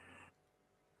 basically.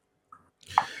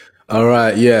 All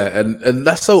right, yeah, and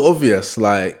that's so obvious.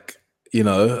 Like,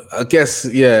 I guess,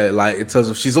 yeah, like in terms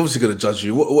of, she's obviously going to judge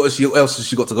you. What else has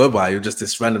she got to go by? You're just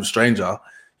this random stranger,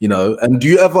 And do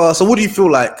you ever? So, what do you feel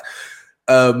like?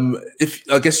 If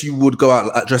I guess you would go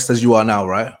out dressed as you are now,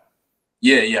 right?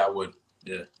 Yeah, I would.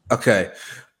 Yeah. Okay.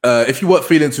 If you weren't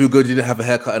feeling too good, you didn't have a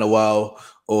haircut in a while,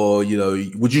 or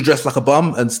would you dress like a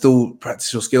bum and still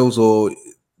practice your skills, or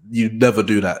you never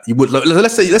do that. You would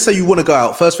let's say you want to go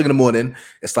out first thing in the morning.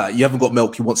 It's like you haven't got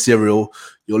milk, you want cereal.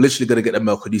 You're literally gonna get the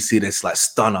milk, and you see this like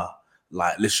stunner,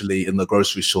 like literally in the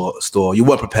grocery store. You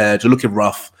weren't prepared. You're looking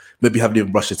rough. Maybe you haven't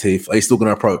even brushed your teeth. Are you still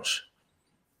gonna approach?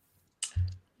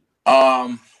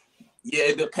 Yeah,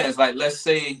 it depends. Like, let's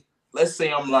say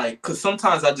I'm like, because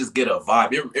sometimes I just get a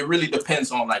vibe. It really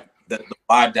depends on like the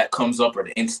vibe that comes up or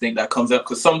the instinct that comes up.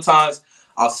 Because sometimes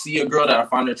I'll see a girl that I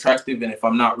find attractive, and if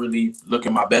I'm not really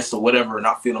looking my best or whatever, or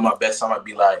not feeling my best, I might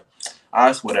be like, ah,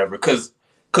 it's whatever. Because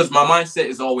my mindset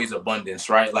is always abundance,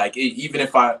 right? Like, even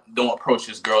if I don't approach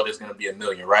this girl, there's gonna be a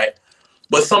million, right?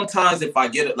 But sometimes if I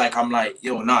get it, like, I'm like,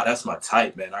 yo, nah, that's my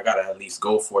type, man. I gotta at least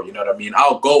go for it. You know what I mean?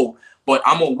 I'll go, but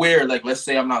I'm aware, like, let's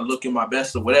say I'm not looking my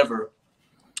best or whatever.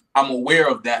 I'm aware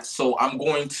of that. So I'm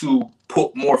going to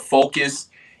put more focus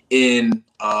in,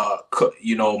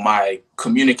 my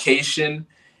communication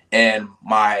and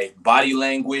my body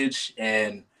language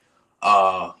and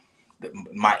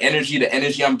my energy, the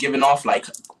energy I'm giving off, like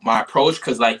my approach.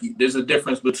 Cause like there's a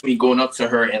difference between going up to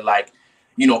her and like,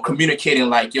 communicating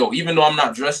like, yo, even though I'm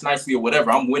not dressed nicely or whatever,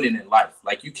 I'm winning in life.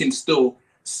 Like you can still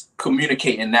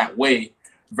communicate in that way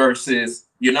versus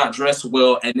you're not dressed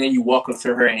well and then you walk up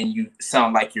to her and you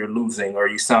sound like you're losing or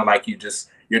you sound like you're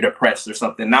depressed or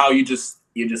something. Now you're just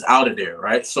out of there,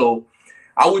 right? So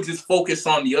I would just focus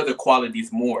on the other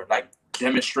qualities more, like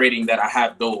demonstrating that I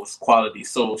have those qualities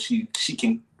so she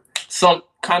can some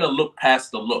kind of look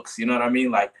past the looks, you know what I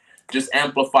mean? Like just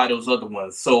amplify those other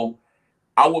ones. So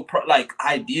I would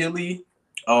ideally,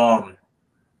 I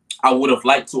would have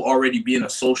liked to already be in a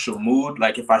social mood.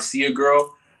 Like if I see a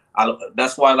girl,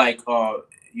 that's why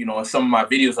in some of my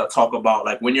videos I talk about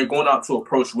like when you're going out to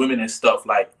approach women and stuff,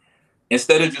 like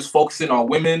instead of just focusing on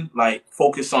women, like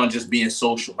focus on just being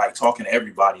social, like talking to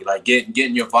everybody, like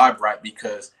getting your vibe right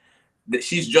because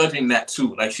she's judging that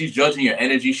too. Like she's judging your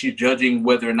energy. She's judging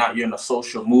whether or not you're in a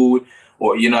social mood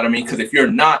or, you know what I mean? Because if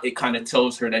you're not, it kind of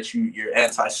tells her that you're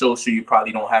antisocial. You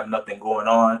probably don't have nothing going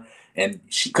on. And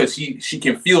she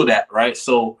can feel that, right?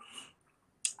 So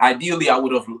ideally I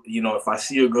would have, if I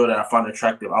see a girl that I find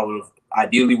attractive, I would have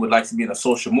ideally would like to be in a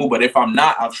social mood. But if I'm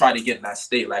not, I'll try to get in that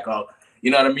state. Like,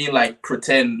 you know what I mean? Like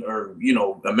pretend or,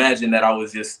 imagine that I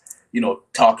was just,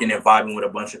 talking and vibing with a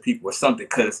bunch of people or something.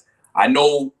 Because I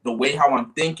know the way how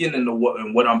I'm thinking and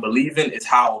what I'm believing is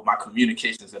how my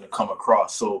communication is going to come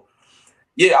across. So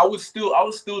yeah, I would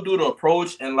still do the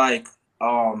approach and like,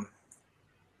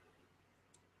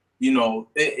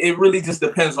 it really just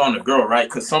depends on the girl, right?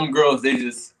 Because some girls, they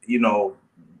just,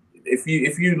 if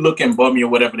you looking bummy or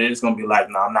whatever, they're just gonna be like,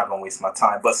 nah, I'm not gonna waste my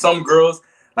time. But some girls,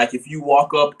 like if you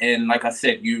walk up and like I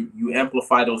said, you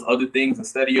amplify those other things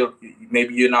instead of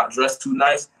maybe you're not dressed too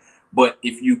nice, but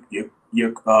if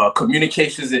your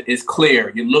communications is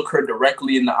clear, you look her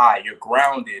directly in the eye, you're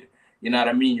grounded, you know what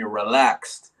I mean, you're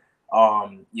relaxed,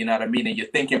 you know what I mean, and you're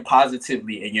thinking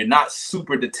positively and you're not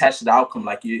super detached to the outcome.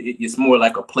 Like it's more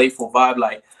like a playful vibe,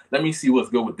 like let me see what's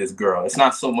good with this girl. It's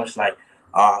not so much like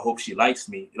I hope she likes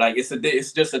me. Like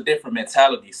it's just a different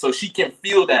mentality, so she can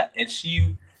feel that. And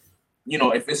she,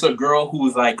 if it's a girl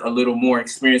who's like a little more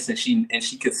experienced and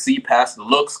she could see past the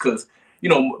looks, because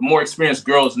more experienced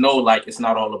girls know like it's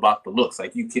not all about the looks.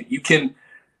 Like you can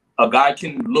a guy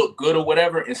can look good or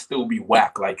whatever and still be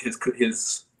whack. Like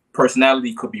his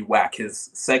personality could be whack, his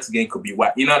sex game could be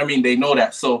whack. You know what I mean? They know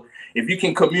that. So if you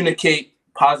can communicate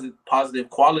positive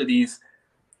qualities,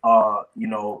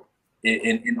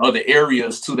 in other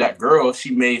areas to that girl,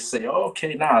 she may say, oh,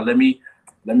 okay, nah, let me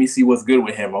see what's good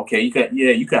with him. Okay, you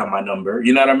can have my number.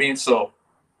 You know what I mean? So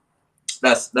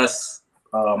that's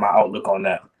my outlook on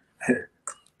that.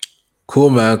 Cool,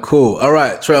 man. Cool. All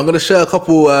right, Trey, I'm going to share a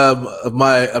couple of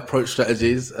my approach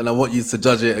strategies and I want you to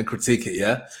judge it and critique it.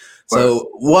 Yeah.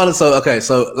 So like I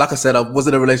said, I was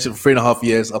in a relationship for 3.5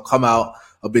 years. I've come out.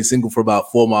 I've been single for about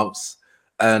 4 months.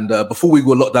 And before we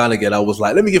were locked down again, I was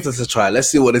like, let me give this a try. Let's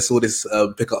see what all this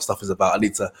pickup stuff is about. I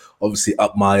need to obviously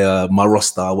up my my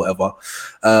roster or whatever.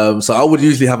 So I would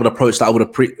usually have an approach that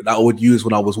I would use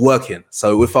when I was working.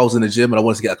 So if I was in the gym and I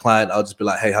wanted to get a client, I'll just be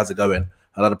like, hey, how's it going?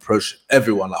 And I'd approach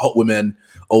everyone, like hot women,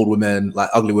 old women, like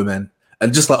ugly women,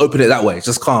 and just like open it that way.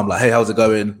 Just calm, like, hey, how's it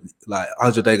going? Like,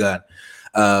 how's your day going?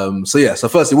 So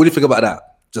firstly, what do you think about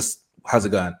that? Just how's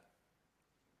it going?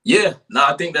 Yeah, no,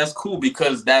 I think that's cool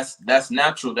because that's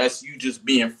natural. That's you just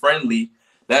being friendly.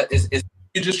 That is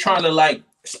you're just trying to like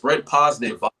spread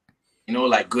positive,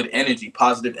 like good energy,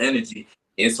 positive energy.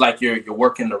 It's like you're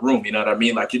working the room, you know what I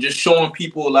mean? Like you're just showing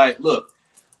people like, look,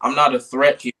 I'm not a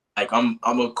threat here. Like I'm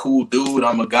a cool dude.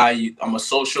 I'm a guy. I'm a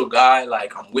social guy.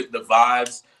 Like I'm with the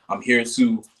vibes. I'm here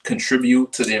to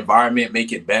contribute to the environment,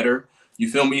 make it better. You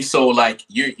feel me? So like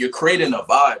you're creating a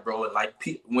vibe, bro. And like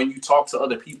when you talk to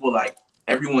other people, like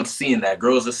everyone's seeing that.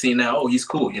 Girls are seeing that. Oh, he's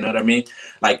cool. You know what I mean?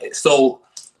 Like so.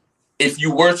 If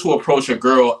you were to approach a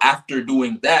girl after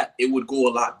doing that, it would go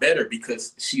a lot better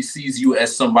because she sees you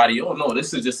as somebody, oh no,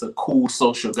 this is just a cool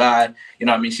social guy. You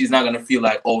know what I mean? She's not gonna feel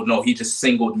like, oh no, he just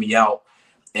singled me out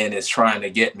and is trying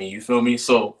to get me. You feel me?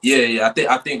 So yeah,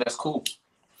 I think that's cool.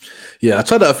 Yeah, I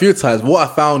tried that a few times. What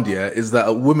I found, yeah, is that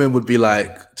a woman would be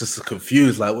like just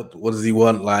confused, like what does he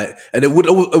want, like, and it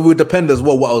would depend as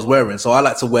well what I was wearing. So I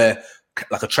like to wear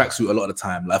like a tracksuit a lot of the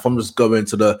time. Like if I'm just going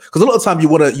to because a lot of the time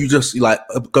you just like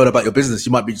going about your business.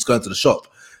 You might be just going to the shop.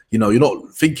 You know, you're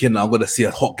not thinking I'm going to see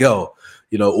a hot girl,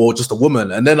 you know, or just a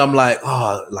woman. And then I'm like,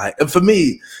 and for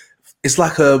me, it's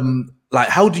like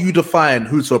how do you define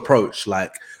who to approach?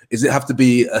 Like, is it have to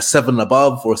be a 7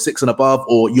 above or a 6 and above,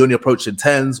 or you only approaching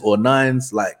 10s or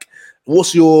 9s? Like,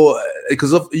 what's your,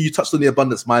 because you touched on the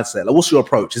abundance mindset. Like, what's your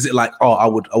approach? Is it like, oh, I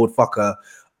would fuck her,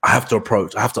 I have to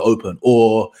approach, I have to open,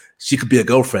 or she could be a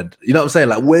girlfriend? You know what I'm saying?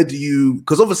 Like, where do you,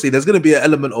 because obviously there's going to be an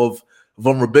element of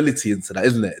vulnerability into that,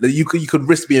 isn't it? That you could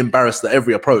risk being embarrassed at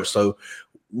every approach. So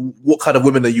what kind of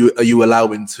women are you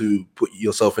allowing to put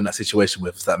yourself in that situation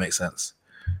with, if that makes sense?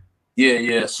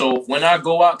 Yeah. So when I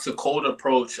go out to cold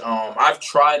approach, I've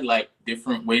tried like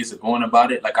different ways of going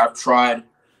about it. Like I've tried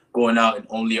going out and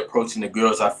only approaching the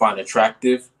girls I find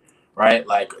attractive, right?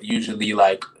 Like usually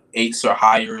like 8s or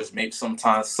higher, maybe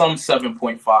sometimes some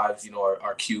 7.5s, you know,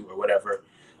 are cute or whatever.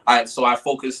 So I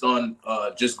focused on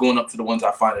just going up to the ones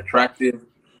I find attractive.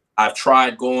 I've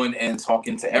tried going and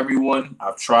talking to everyone.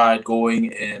 I've tried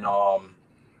going and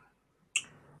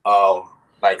uh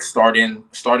like starting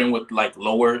with like the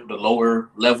lower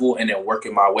level and then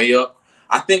working my way up.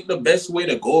 I think the best way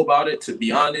to go about it, to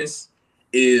be honest,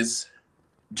 is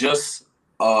just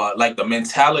like the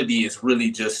mentality is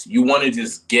really just you want to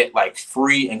just get like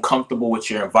free and comfortable with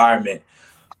your environment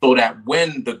so that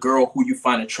when the girl who you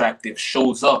find attractive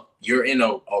shows up, you're in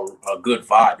a good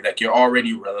vibe. Like you're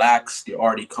already relaxed, you're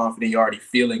already confident, you're already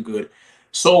feeling good.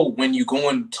 So when you go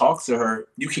and talk to her,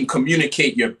 you can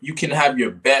you can have your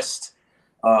best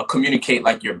communicate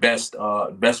like your best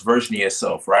version of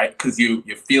yourself, right? Because you're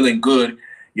feeling good,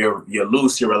 you're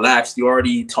loose, you're relaxed. You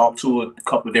already talked to a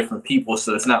couple of different people,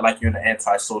 so it's not like you're in an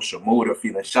antisocial mood or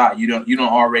feeling shy. You don't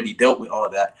already dealt with all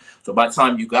that. So by the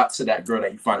time you got to that girl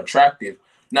that you find attractive,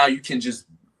 now you can just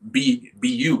be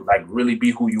you, like really be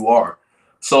who you are.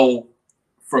 So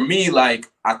for me,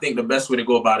 like I think the best way to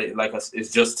go about it, like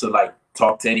is just to like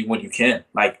talk to anyone you can,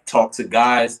 like talk to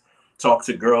guys, talk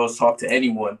to girls, talk to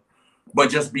anyone, but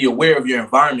just be aware of your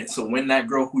environment. So when that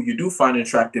girl who you do find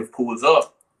attractive pulls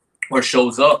up or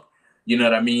shows up, you know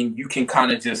what I mean? You can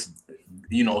kind of just,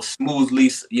 smoothly,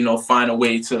 find a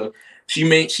way to, she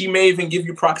may even give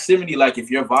you proximity. Like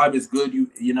if your vibe is good,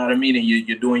 you know what I mean? And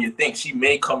you're doing your thing. She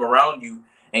may come around you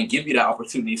and give you that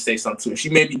opportunity to say something to her. She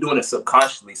may be doing it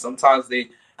subconsciously. Sometimes they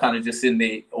kind of just in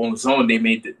their own zone. They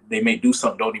may do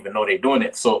something, don't even know they're doing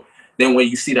it. So then when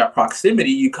you see that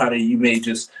proximity, you may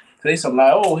just say something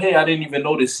like, oh, hey, I didn't even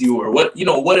notice you, or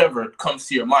whatever comes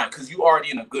to your mind, because you already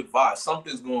in a good vibe.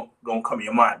 Something's gonna come to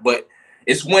your mind. But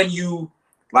it's when you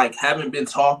like haven't been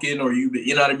talking, or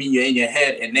you know what I mean, you're in your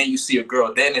head, and then you see a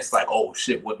girl, then it's like, oh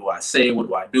shit, what do I say? What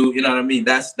do I do? You know what I mean?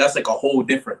 That's like a whole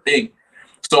different thing.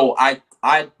 So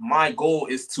my goal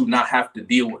is to not have to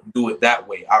do it that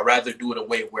way. I'd rather do it a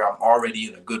way where I'm already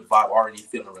in a good vibe, already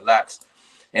feeling relaxed.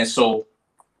 And so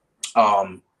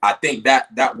I think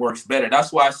that works better.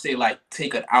 That's why I say like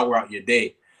take an hour out your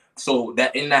day, so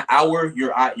that in that hour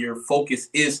your focus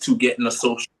is to get in a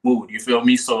social mood. You feel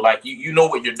me? So like you know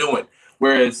what you're doing.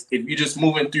 Whereas if you're just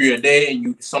moving through your day and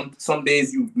you some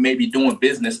days you may be doing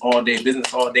business all day,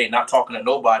 not talking to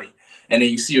nobody, and then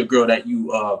you see a girl that you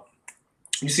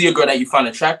find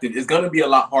attractive, it's gonna be a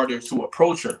lot harder to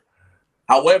approach her.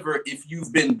 However, if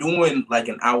you've been doing like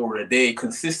an hour a day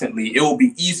consistently, it will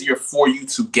be easier for you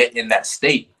to get in that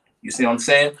state. You see what I'm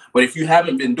saying? But if you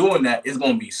haven't been doing that, it's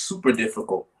going to be super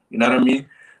difficult. You know what I mean?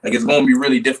 Like it's going to be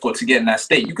really difficult to get in that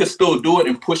state. You can still do it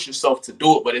and push yourself to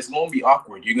do it, but it's going to be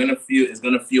awkward. It's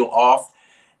going to feel off.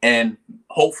 And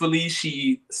hopefully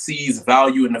she sees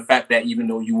value in the fact that even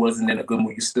though you wasn't in a good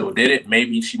mood, you still did it.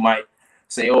 Maybe she might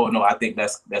say, oh no, I think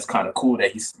that's kind of cool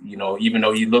that he's, even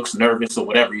though he looks nervous or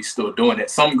whatever, he's still doing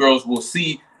it. Some girls will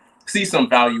see some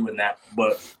value in that,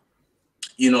 but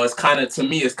it's kind of, to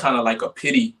me, it's kind of like a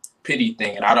pity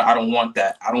thing, and I don't want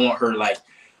that. I don't want her like,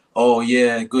 oh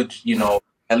yeah, good,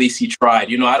 at least he tried.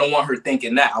 I don't want her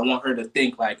thinking that. I want her to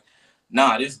think like,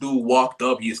 nah, this dude walked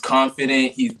up. He's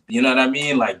confident. He's, you know what I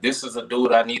mean? Like, this is a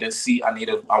dude I need to see. I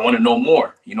want to know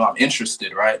more. You know, I'm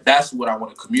interested, right? That's what I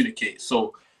want to communicate.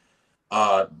 So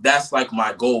that's like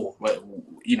my goal. But,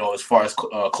 you know, as far as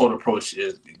code approach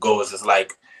goes, is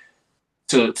like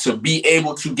to be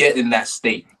able to get in that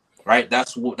state, right?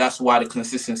 That's why the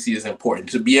consistency is important,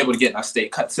 to be able to get in that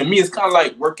state. To me, it's kind of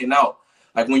like working out.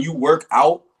 Like when you work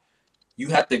out, you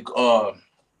have to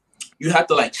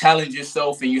like challenge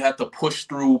yourself, and you have to push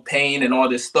through pain and all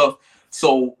this stuff.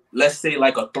 So let's say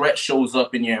like a threat shows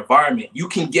up in your environment, you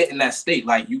can get in that state.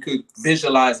 Like you could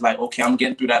visualize like, okay, I'm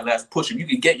getting through that last push. If you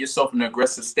could get yourself in an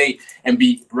aggressive state and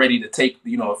be ready to take,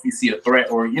 you know, if you see a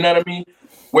threat, or, you know what I mean?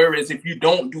 Whereas if you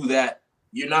don't do that,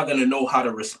 you're not going to know how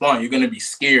to respond. You're going to be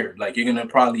scared. Like you're going to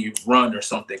probably run or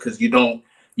something, because you're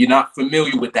not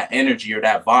familiar with that energy or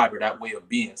that vibe or that way of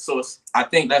being. So I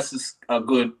think that's just a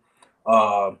good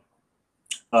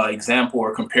example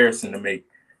or comparison to make.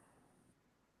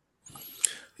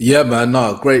 Yeah, man,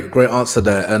 no, great answer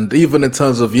there. And even in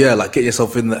terms of, like get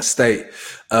yourself in that state,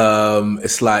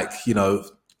 it's like, you know,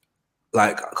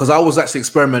 like, because I was actually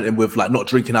experimenting with like not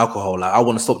drinking alcohol. Like I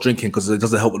want to stop drinking because it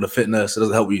doesn't help with the fitness. It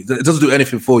doesn't help you. It doesn't do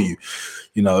anything for you,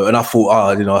 you know. And I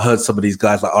thought, you know, I heard some of these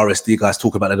guys like RSD guys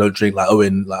talk about they don't drink, like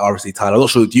Owen, like RSD Tyler. I'm not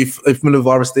sure. Are you familiar with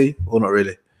RSD or not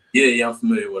really? Yeah, I'm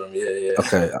familiar with them. Yeah.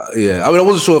 Okay, yeah. I mean, I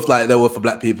wasn't sure if like they were for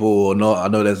black people or not. I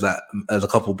know there's a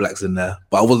couple blacks in there,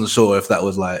 but I wasn't sure if that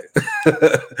was like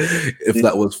if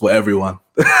that was for everyone.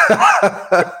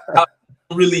 I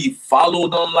don't really follow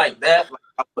them like that. Like,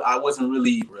 I wasn't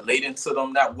really relating to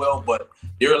them that well, but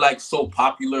they're like so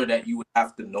popular that you would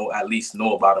have to at least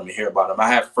know about them and hear about them. I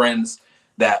have friends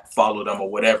that follow them or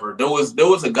whatever. There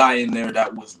was a guy in there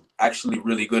that was actually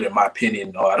really good in my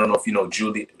opinion. I don't know if you know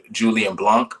Julian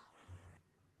Blanc.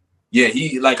 Yeah,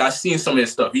 I seen some of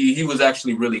his stuff. He was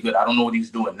actually really good. I don't know what he's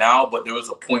doing now, but there was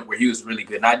a point where he was really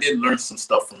good, and I did learn some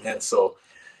stuff from him. So,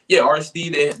 yeah,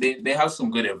 RSD they have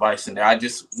some good advice in there. I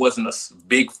just wasn't a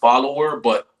big follower,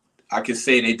 but I could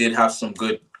say they did have some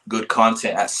good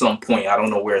content at some point. I don't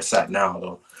know where it's at now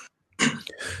though.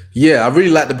 Yeah, I really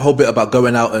like the whole bit about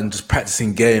going out and just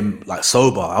practicing game like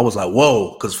sober. I was like,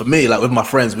 whoa, because for me, like with my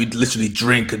friends, we'd literally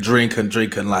drink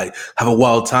and like have a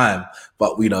wild time.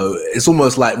 But you know, it's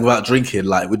almost like without drinking,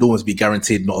 like we'd almost be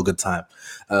guaranteed not a good time.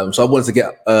 So I wanted to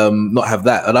get not have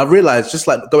that, and I realized just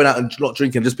like going out and not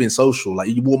drinking, just being social, like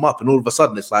you warm up, and all of a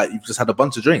sudden it's like you've just had a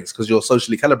bunch of drinks because you're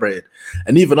socially calibrated.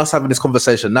 And even us having this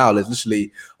conversation now, there's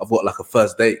literally I've got like a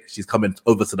first date. She's coming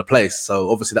over to the place, so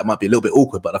obviously that might be a little bit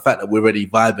awkward. But the fact that we're already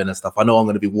vibing and stuff, I know I'm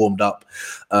going to be warmed up.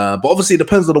 But obviously it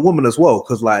depends on the woman as well,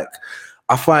 because like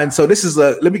I find so this is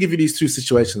let me give you these two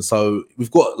situations. So we've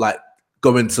got like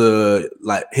going to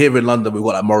like here in London, we've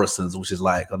got like Morrison's, which is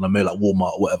like, I don't know, maybe like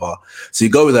Walmart or whatever. So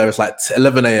you go there, it's like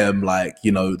 11 a.m. Like,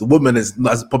 you know, the woman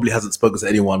probably hasn't spoken to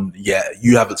anyone yet.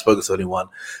 You haven't spoken to anyone.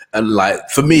 And like,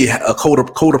 for me, a cold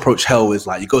approach hell is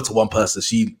like, you go to one person,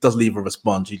 she doesn't even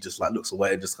respond. She just like looks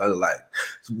away and just kind of like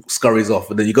scurries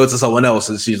off. And then you go to someone else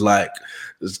and she's like,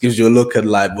 just gives you a look and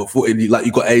like, before like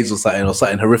you got AIDS or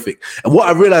something horrific. And what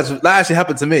I realized that actually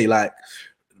happened to me, like,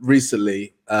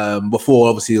 recently, before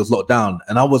obviously it was locked down,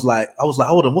 and I was like,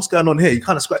 hold on, what's going on here? You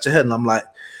kind of scratch your head, and I'm like,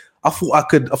 I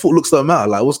thought look something out,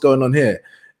 like what's going on here?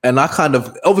 And I kind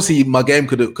of obviously my game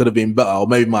could have been better, or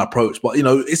maybe my approach, but you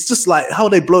know, it's just like how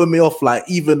they blowing me off, like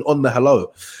even on the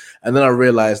hello. And then I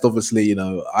realized, obviously, you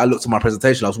know, I looked at my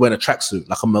presentation, I was wearing a tracksuit,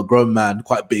 like I'm a grown man,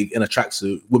 quite big in a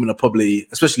tracksuit. Women are probably,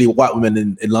 especially white women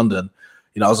in London.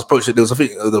 You know, I was approaching, I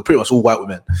think they were pretty much all white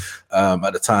women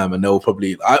at the time. And they were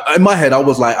probably, in my head, I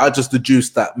was like, I just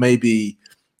deduced that maybe,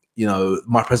 you know,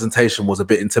 my presentation was a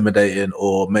bit intimidating,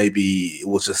 or maybe it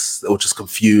was just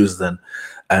confused.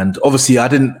 And obviously I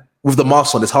didn't, with the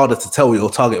mask on, it's harder to tell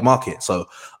your target market. So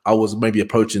I was maybe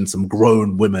approaching some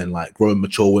grown women, like grown,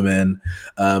 mature women.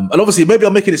 And obviously maybe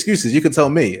I'm making excuses. You can tell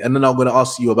me. And then I'm going to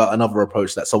ask you about another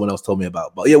approach that someone else told me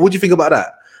about. But yeah, what do you think about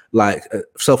that? Like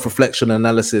self-reflection,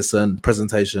 analysis, and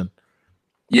presentation.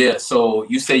 Yeah. So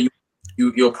you say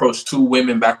you approached two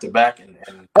women back to back, and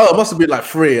it must have been like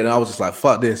 3, and I was just like,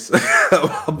 "Fuck this,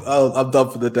 I'm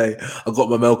done for the day." I got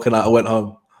my milk and I went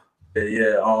home.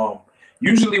 Yeah.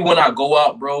 Usually when I go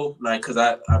out, bro, like, cause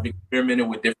I've experimented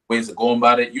with different ways of going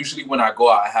about it. Usually when I go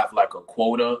out, I have like a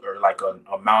quota or like an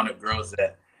amount of girls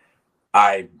that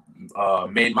I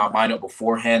made my mind up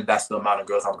beforehand. That's the amount of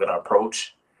girls I'm gonna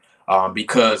approach.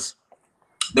 Because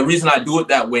the reason I do it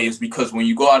that way is because when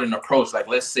you go out and approach, like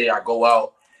let's say I go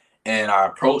out and I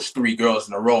approach 3 girls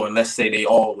in a row, and let's say they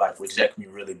all like reject me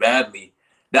really badly,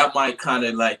 that might kind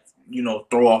of like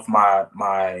throw off my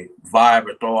vibe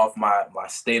or throw off my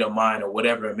state of mind or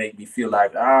whatever, and make me feel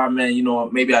like,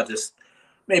 man,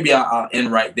 maybe I'll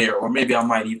end right there, or maybe I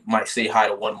might say hi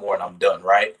to one more and I'm done,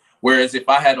 right? Whereas if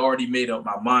I had already made up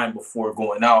my mind before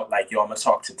going out, like, yo, I'm gonna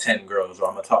talk to 10 girls, or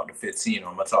I'm gonna talk to 15, or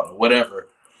I'm gonna talk to whatever,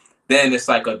 then it's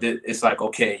like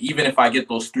okay, even if I get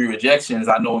those 3 rejections,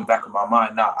 I know in the back of my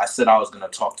mind, nah, I said I was gonna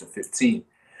talk to 15.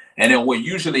 And then what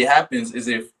usually happens is,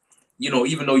 if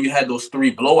even though you had those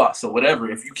 3 blowouts or whatever,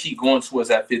 if you keep going towards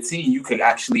that 15, you could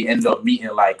actually end up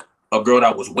meeting like a girl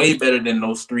that was way better than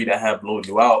those 3 that have blowed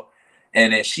you out.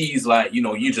 And then she's like,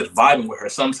 you just vibing with her.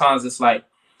 Sometimes it's like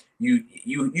you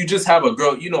just have a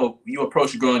girl, you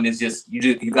approach a girl and it's just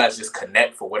you guys just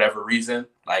connect for whatever reason.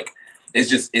 Like it's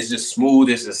just smooth,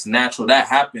 it's just natural. That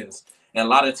happens. And a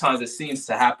lot of times it seems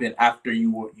to happen after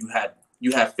you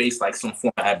had faced like some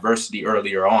form of adversity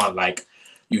earlier on, like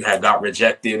you had got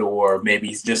rejected, or maybe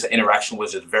just an interaction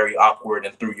was just very awkward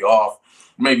and threw you off.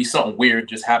 Maybe something weird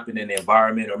just happened in the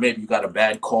environment, or maybe you got a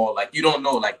bad call. Like, you don't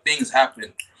know, like things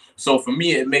happen. So for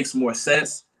me, it makes more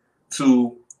sense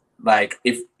to, like,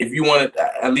 if you want to,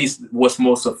 at least what's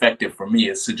most effective for me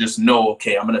is to just know,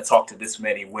 okay, I'm going to talk to this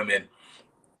many women,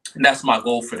 and that's my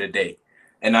goal for the day.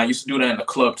 And I used to do that in the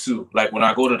club too. Like when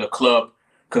I go to the club,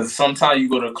 because sometimes you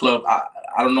go to the club,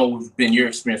 I don't know what's been your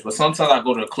experience, but sometimes I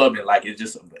go to the club and like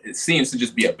it seems to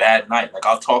just be a bad night. Like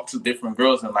I'll talk to different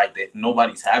girls and like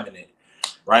nobody's having it,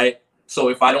 right? So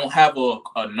if I don't have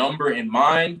a number in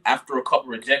mind, after a couple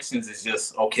rejections, it's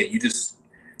just okay. You just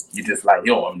like,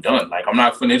 yo, I'm done. Like I'm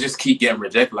not gonna just keep getting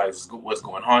rejected. Like what's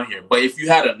going on here? But if you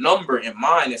had a number in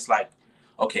mind, it's like,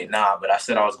 okay, nah. But I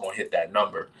said I was gonna hit that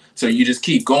number. So you just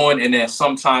keep going, and then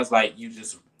sometimes like you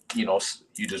just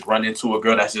run into a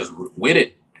girl that's just with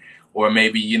it. Or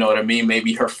maybe, you know what I mean?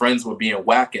 Maybe her friends were being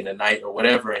whack in the night or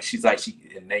whatever. And she's like,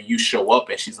 and then you show up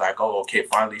and she's like, oh, okay,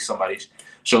 finally somebody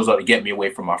shows up to get me away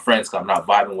from my friends because I'm not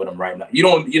vibing with them right now. You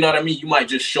know what I mean? You might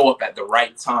just show up at the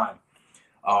right time.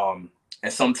 And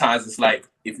sometimes it's like,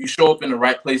 if you show up in the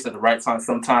right place at the right time,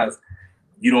 sometimes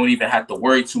you don't even have to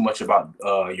worry too much about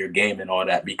your game and all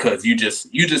that, because you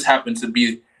just happen to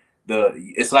be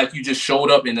it's like you just showed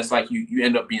up, and it's like you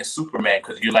end up being Superman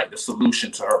because you're like the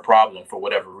solution to her problem for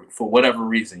whatever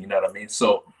reason, you know what I mean?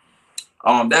 So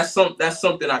that's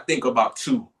something I think about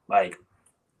too. Like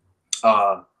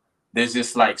there's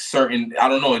just like certain, I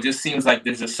don't know, it just seems like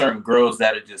there's just certain girls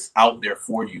that are just out there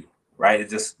for you, right? It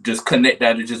just connect,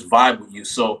 that or just vibe with you.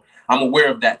 So I'm aware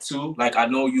of that too. Like I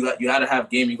know you got to have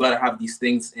game, you got to have these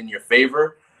things in your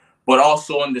favor, but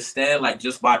also understand, like,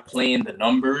 just by playing the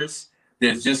numbers,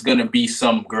 there's just gonna be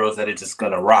some girls that are just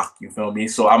gonna rock. You feel me?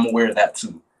 So I'm aware of that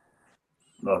too.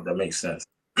 No, if that makes sense.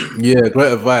 Yeah,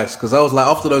 great advice. Because I was like,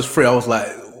 after those 3, I was like,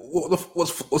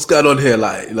 what's going on here?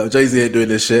 Like, Jay-Z ain't doing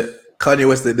this shit. Kanye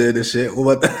West ain't doing this shit.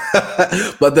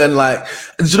 But then, like,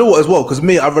 and do you know what as well? Because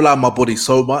me, I rely on my body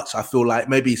so much. I feel like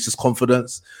maybe it's just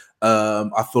confidence.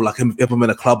 I feel like if I'm in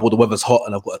a club or the weather's hot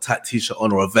and I've got a tight t-shirt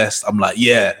on or a vest, I'm like,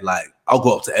 yeah, like I'll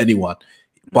go up to anyone.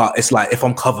 But it's like if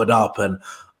I'm covered up and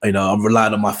I'm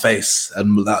relying on my face,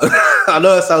 and like, I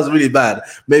know that sounds really bad.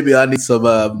 Maybe I need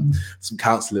some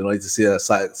counselling. I need to see a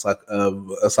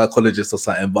psychologist or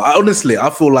something. But honestly, I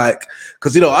feel like,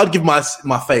 because I'd give my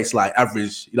face like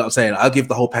average. You know what I'm saying? I'll give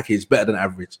the whole package better than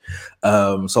average.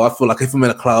 So I feel like if I'm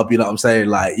in a club, you know what I'm saying,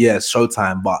 like, yeah, it's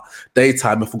showtime. But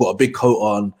daytime, if I've got a big coat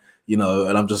on,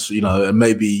 and I'm just, and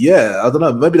maybe, yeah, I don't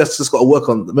know, maybe that's just got to work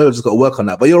on. Maybe I just got to work on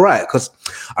that. But you're right, because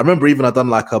I remember even I done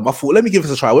like I thought, let me give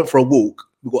this a try. I went for a walk.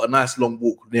 We got a nice long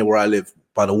walk near where I live,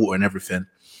 by the water and everything.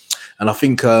 And I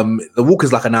think the walk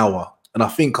is like an hour. And I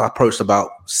think I approached about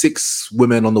 6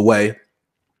 women on the way,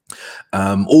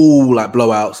 all like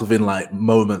blowouts within like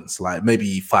moments, like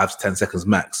maybe 5 to 10 seconds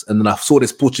max. And then I saw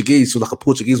this Portuguese, she was like a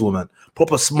Portuguese woman,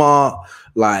 proper smart,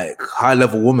 like high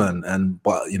level woman. And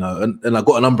I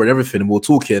got a number and everything, and we were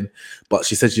talking, but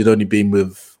she said she'd only been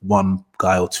with 1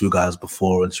 guy or 2 guys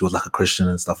before, and she was like a Christian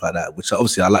and stuff like that, which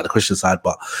obviously I like the Christian side,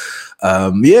 but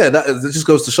yeah, that just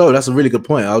goes to show. That's a really good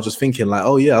point. I was just thinking like,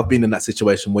 oh yeah, I've been in that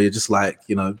situation where you're just like,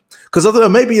 because I don't know,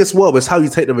 maybe it's it's how you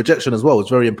take the rejection as well. It's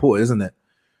very important, isn't it?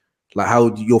 Like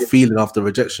how you're feeling after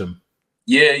rejection.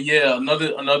 Yeah.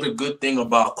 Another good thing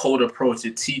about cold approach,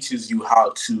 it teaches you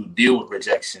how to deal with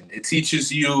rejection. It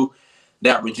teaches you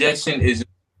that rejection is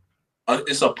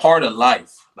it's a part of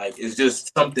life. Like it's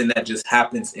just something that just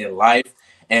happens in life.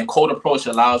 And cold approach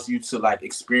allows you to like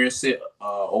experience it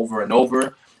over and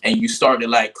over, and you start to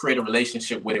like create a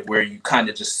relationship with it where you kind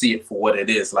of just see it for what it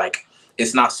is. Like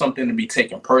it's not something to be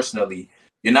taken personally.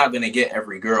 You're not gonna get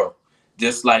every girl.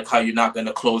 Just like how you're not going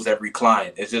to close every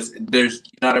client. It's just, you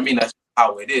know what I mean? That's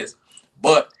how it is.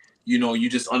 But you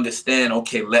just understand,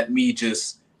 okay,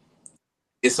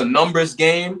 it's a numbers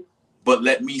game, but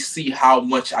let me see how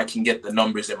much I can get the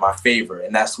numbers in my favor.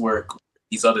 And that's where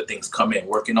these other things come in,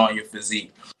 working on your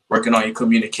physique, working on your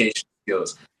communication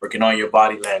skills, working on your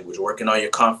body language, working on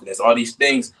your confidence. All these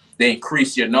things, they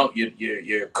increase your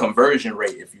conversion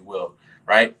rate, if you will,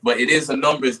 right? But it is a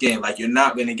numbers game. Like, you're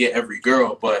not going to get every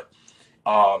girl, but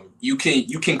you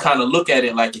can kind of look at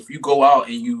it like, if you go out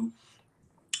and you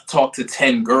talk to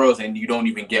 10 girls and you don't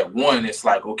even get one, it's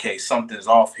like, okay, something's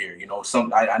off here.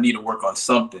 I need to work on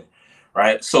something,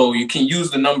 right? So you can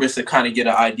use the numbers to kind of get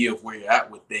an idea of where you're at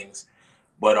with things.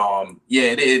 But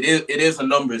yeah, it is a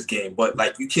numbers game. But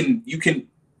like, you can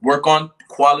work on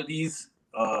qualities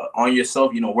on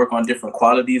yourself. Work on different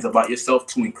qualities about yourself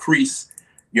to increase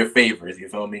your favors. You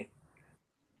feel me?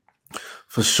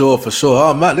 For sure.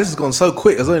 Oh man, this has gone so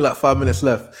quick. There's only like 5 minutes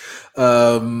left.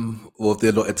 Well,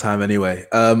 the allotted time anyway.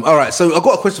 All right, so I've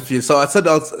got a question for you. So I said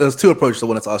there's two approaches I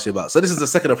wanted to ask you about. So this is the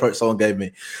second approach someone gave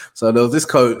me. So there was this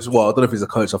coach. Well, I don't know if he's a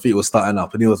coach. I think he was starting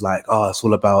up, and he was like, "Oh, it's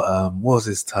all about what was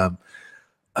his term?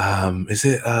 Is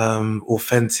it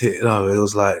authentic? No, it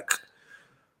was like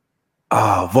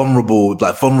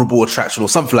vulnerable attraction or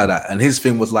something like that." And his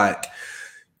thing was like,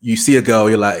 you see a girl,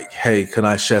 you're like, "Hey, can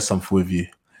I share something with you?"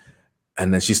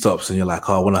 And then she stops and you're like,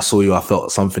 "Oh, when I saw you, I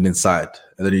felt something inside."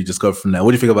 And then you just go from there.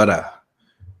 What do you think about that?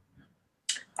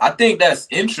 I think that's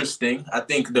interesting. I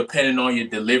think depending on your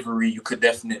delivery, you could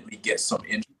definitely get some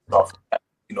interest off of that.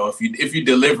 If you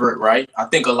deliver it right, I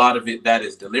think a lot of that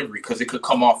is delivery, because it could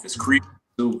come off as creepy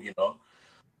too.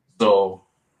 So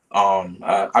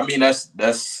I mean,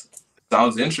 that's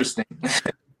sounds interesting.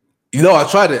 I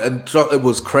tried it and it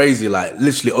was crazy. Like,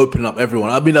 literally opening up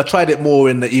everyone. I mean, I tried it more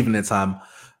in the evening time.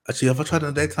 Actually, have I tried it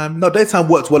in the daytime? No, daytime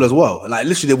worked well as well. Like,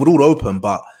 literally, they would all open.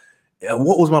 But yeah,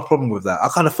 what was my problem with that? I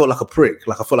kind of felt like a prick.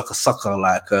 Like, I felt like a sucker.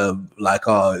 Like,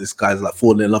 oh, this guy's like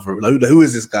falling in love with. Like, who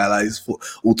is this guy? Like, he's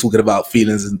all talking about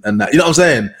feelings and that. You know what I'm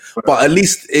saying? But at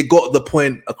least it got the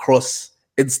point across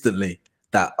instantly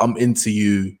that I'm into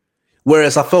you.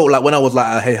 Whereas I felt like when I was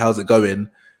like, "Hey, how's it going?"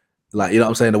 Like, you know what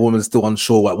I'm saying? The woman's still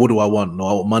unsure. Like, what do I want? No,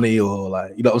 I want money, or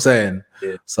like, you know what I'm saying?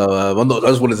 Yeah. So I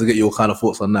just wanted to get your kind of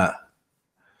thoughts on that.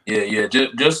 Yeah.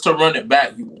 Just to run it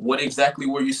back, what exactly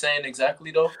were you saying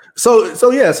exactly though? So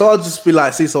I'll just be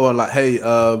like, see someone like, "Hey, hey,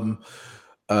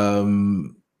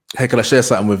 can I share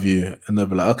something with you?" And they'll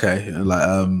be like, "Okay." And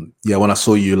like, yeah, when I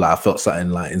saw you, like, I felt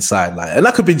something like inside, like, and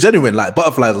that could be genuine, like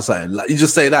butterflies or something. Like, you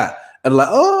just say that and like,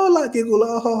 oh, like, giggle, like,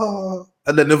 oh,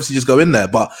 and then obviously just go in there.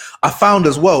 But I found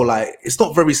as well, like, it's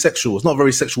not very sexual. It's not a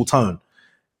very sexual tone.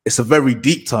 It's a very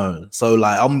deep tone. So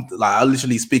like, I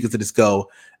literally speaking to this girl,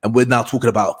 and we're now talking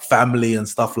about family and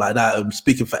stuff like that. I'm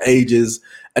speaking for ages,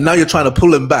 and now you're trying to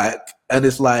pull him back, and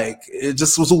it's like, it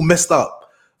just was all messed up.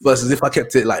 Versus if I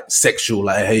kept it like sexual,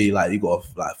 like, "Hey, like, you got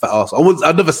a like fat ass."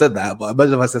 I never said that, but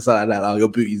imagine if I said something like that, like, "Your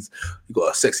booty's, you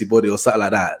got a sexy body," or something like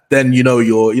that. Then you know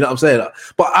what I'm saying.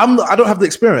 But I don't have the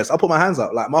experience. I'll put my hands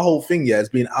up. Like, my whole thing, has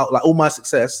been out. Like, all my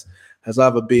success has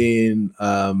either been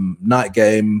night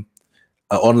game,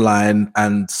 online,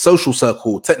 and social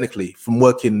circle. Technically, from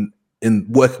working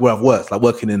where I've worked, like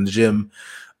working in the gym,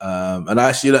 and I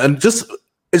actually, and just.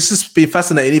 It's just been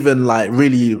fascinating, even like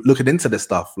really looking into this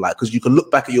stuff, like, because you can look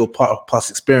back at your past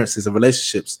experiences and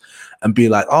relationships and be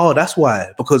like, "Oh, that's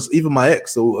why." Because even my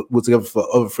ex, who was together for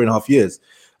over 3.5 years,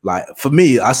 like, for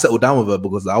me, I settled down with her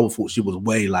because I thought she was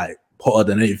way like hotter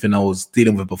than anything I was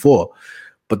dealing with before.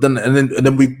 But then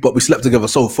we slept together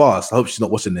so fast. I hope she's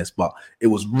not watching this, but it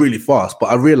was really fast. But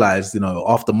I realized,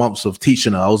 after months of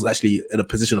teaching her, I was actually in a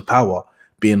position of power,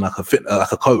 being like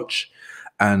a coach.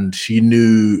 And she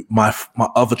knew my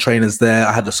other trainers there.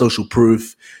 I had the social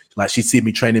proof. Like, she'd seen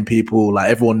me training people.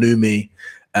 Like, everyone knew me,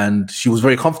 and she was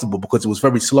very comfortable because it was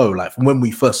very slow. Like, from when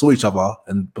we first saw each other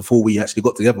and before we actually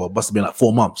got together, it must have been like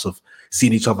 4 months of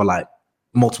seeing each other like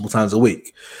multiple times a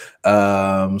week.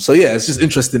 So yeah, it's just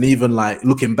interesting. Even like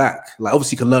looking back, like,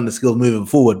 obviously you can learn the skills moving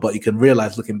forward, but you can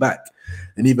realize looking back,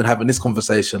 and even having this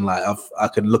conversation, like, I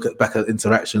can look back at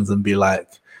interactions and be like,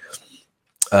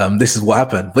 this is what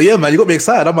happened. But yeah, man, you got me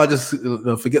excited. I might just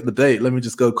forget the date. Let me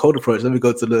just go cold approach. Let me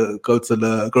go to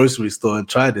the grocery store and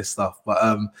try this stuff.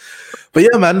 But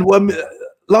yeah, man.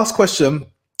 Last question,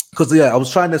 because I was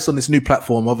trying this on this new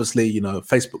platform. Obviously,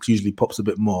 Facebook usually pops a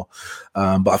bit more,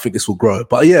 but I think this will grow.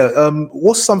 But yeah,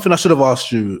 what's something I should have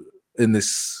asked you in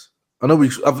this? I know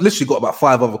I've literally got about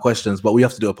 5 other questions, but we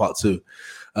have to do a part 2.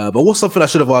 But what's something I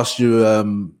should have asked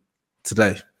you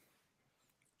today?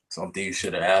 Something you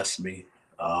should have asked me.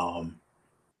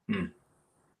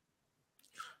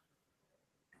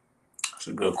 That's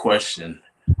a good question.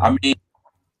 I mean,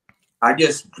 I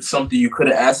guess something you could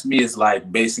have asked me is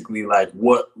like basically like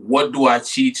what do I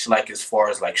teach like as far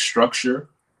as like structure,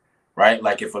 right?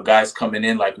 Like if a guy's coming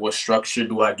in, like what structure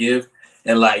do I give?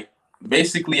 And like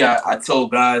basically I tell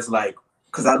guys like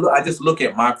because I just look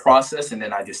at my process and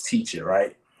then I just teach it,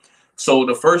 right? So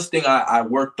the first thing I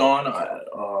worked on,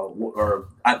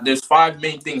 there's 5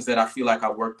 main things that I feel like I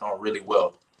worked on really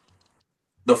well.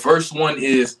 The first one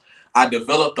is I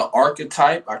developed the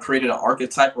archetype. I created an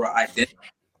archetype or identity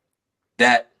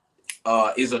that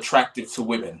is attractive to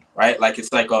women, right? Like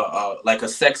it's like a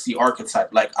sexy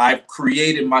archetype. Like I've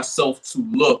created myself to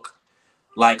look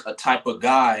like a type of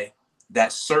guy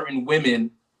that certain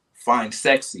women find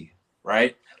sexy,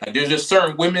 right? Like there's just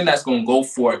certain women that's gonna go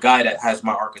for a guy that has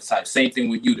my archetype. Same thing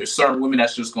with you. There's certain women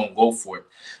that's just gonna go for it.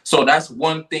 So that's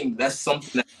one thing. That's something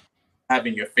that you have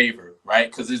in your favor, right?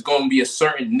 Because there's gonna be a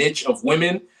certain niche of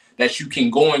women that you can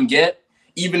go and get.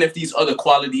 Even if these other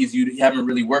qualities you haven't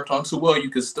really worked on too well, you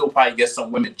could still probably get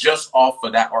some women just off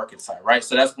of that archetype, right?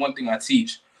 So that's one thing I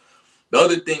teach. The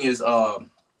other thing is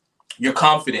your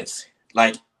confidence.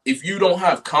 Like if you don't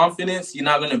have confidence, you're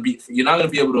not gonna be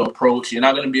able to approach. You're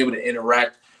not gonna be able to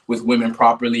interact with women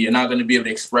properly. You're not gonna be able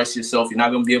to express yourself. You're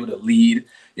not gonna be able to lead.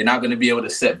 You're not gonna be able to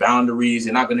set boundaries.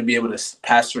 You're not gonna be able to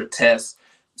pass your tests.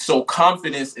 So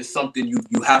confidence is something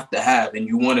you have to have, and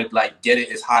you want to like get it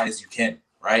as high as you can,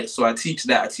 right? So I teach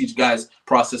that. I teach guys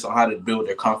process on how to build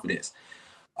their confidence.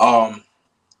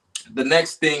 The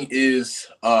next thing is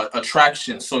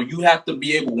attraction. So you have to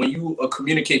be able, when you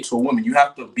communicate to a woman, you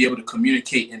have to be able to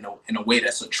communicate in a way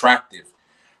that's attractive,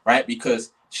 right?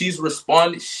 Because she is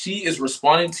responding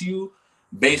to you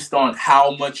based on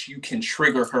how much you can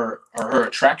trigger her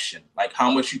attraction, like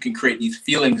how much you can create these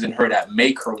feelings in her that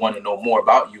make her want to know more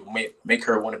about you, make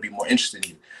her want to be more interested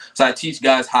in you. So I teach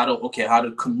guys how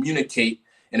to communicate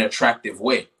in an attractive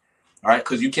way. All right,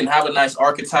 because you can have a nice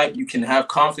archetype, you can have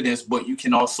confidence, but you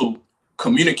can also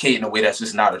communicate in a way that's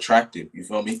just not attractive. You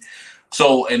feel me?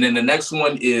 So, and then the next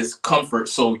one is comfort.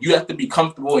 So you have to be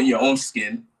comfortable in your own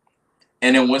skin.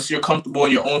 And then once you're comfortable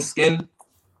in your own skin,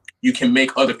 you can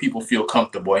make other people feel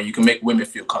comfortable and you can make women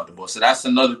feel comfortable. So that's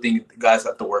another thing guys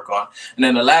have to work on. And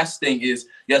then the last thing is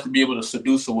you have to be able to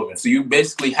seduce a woman. So you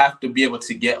basically have to be able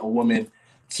to get a woman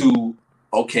to,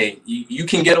 okay, you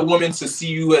can get a woman to see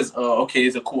you as, okay,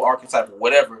 as a cool archetype or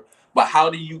whatever, but how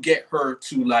do you get her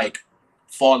to like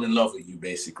fall in love with you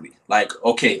basically? Like,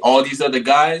 okay, all these other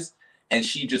guys, and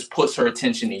she just puts her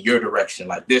attention in your direction.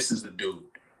 Like, this is the dude,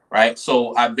 right?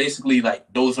 So I basically like,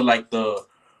 those are like the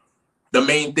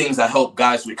main things I help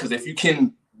guys with, because if you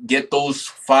can get those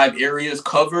 5 areas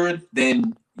covered,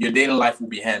 then your dating life will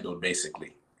be handled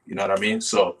basically. You know what I mean?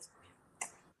 So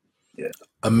yeah.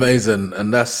 Amazing.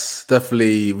 And that's we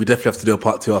definitely have to do a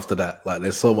part 2 after that. Like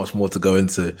there's so much more to go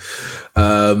into.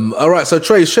 All right. So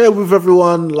Trey, share with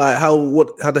everyone like how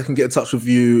they can get in touch with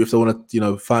you if they want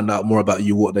to, find out more about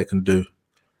you, what they can do.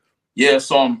 Yeah,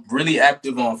 so I'm really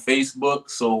active on Facebook.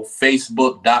 So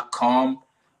facebook.com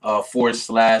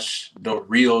 /The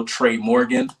Real Trey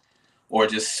Morgan, or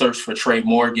just search for Trey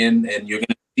Morgan, and you're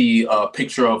gonna see a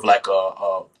picture of like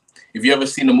if you ever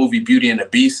seen the movie Beauty and the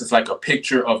Beast, it's like a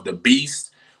picture of the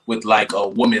Beast with like a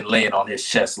woman laying on his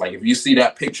chest. Like if you see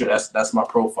that picture, that's my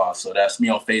profile. So that's me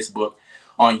on Facebook.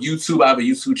 On YouTube, I have a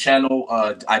YouTube channel.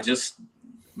 I just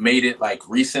made it like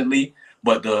recently,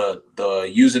 but the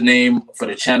username for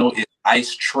the channel is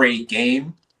Ice Trey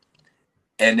Game.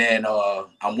 And then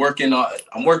I'm working on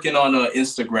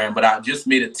Instagram, but I just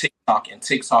made a TikTok, and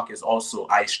TikTok is also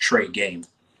Ice Trey Game.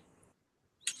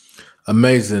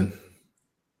 Amazing.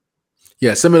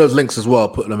 Yeah, send me those links as well. I'll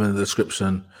put them in the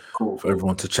description for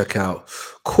everyone to check out.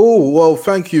 Cool. Well,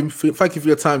 thank you for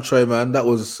your time, Trey, man. I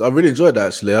really enjoyed that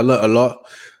actually. I learned a lot.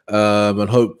 And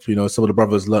hope some of the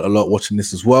brothers learned a lot watching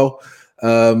this as well.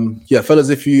 Yeah, fellas,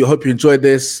 hope you enjoyed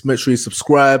this, make sure you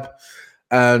subscribe.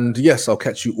 And yes, I'll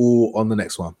catch you all on the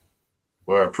next one.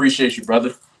 Well, I appreciate you,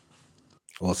 brother.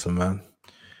 Awesome, man.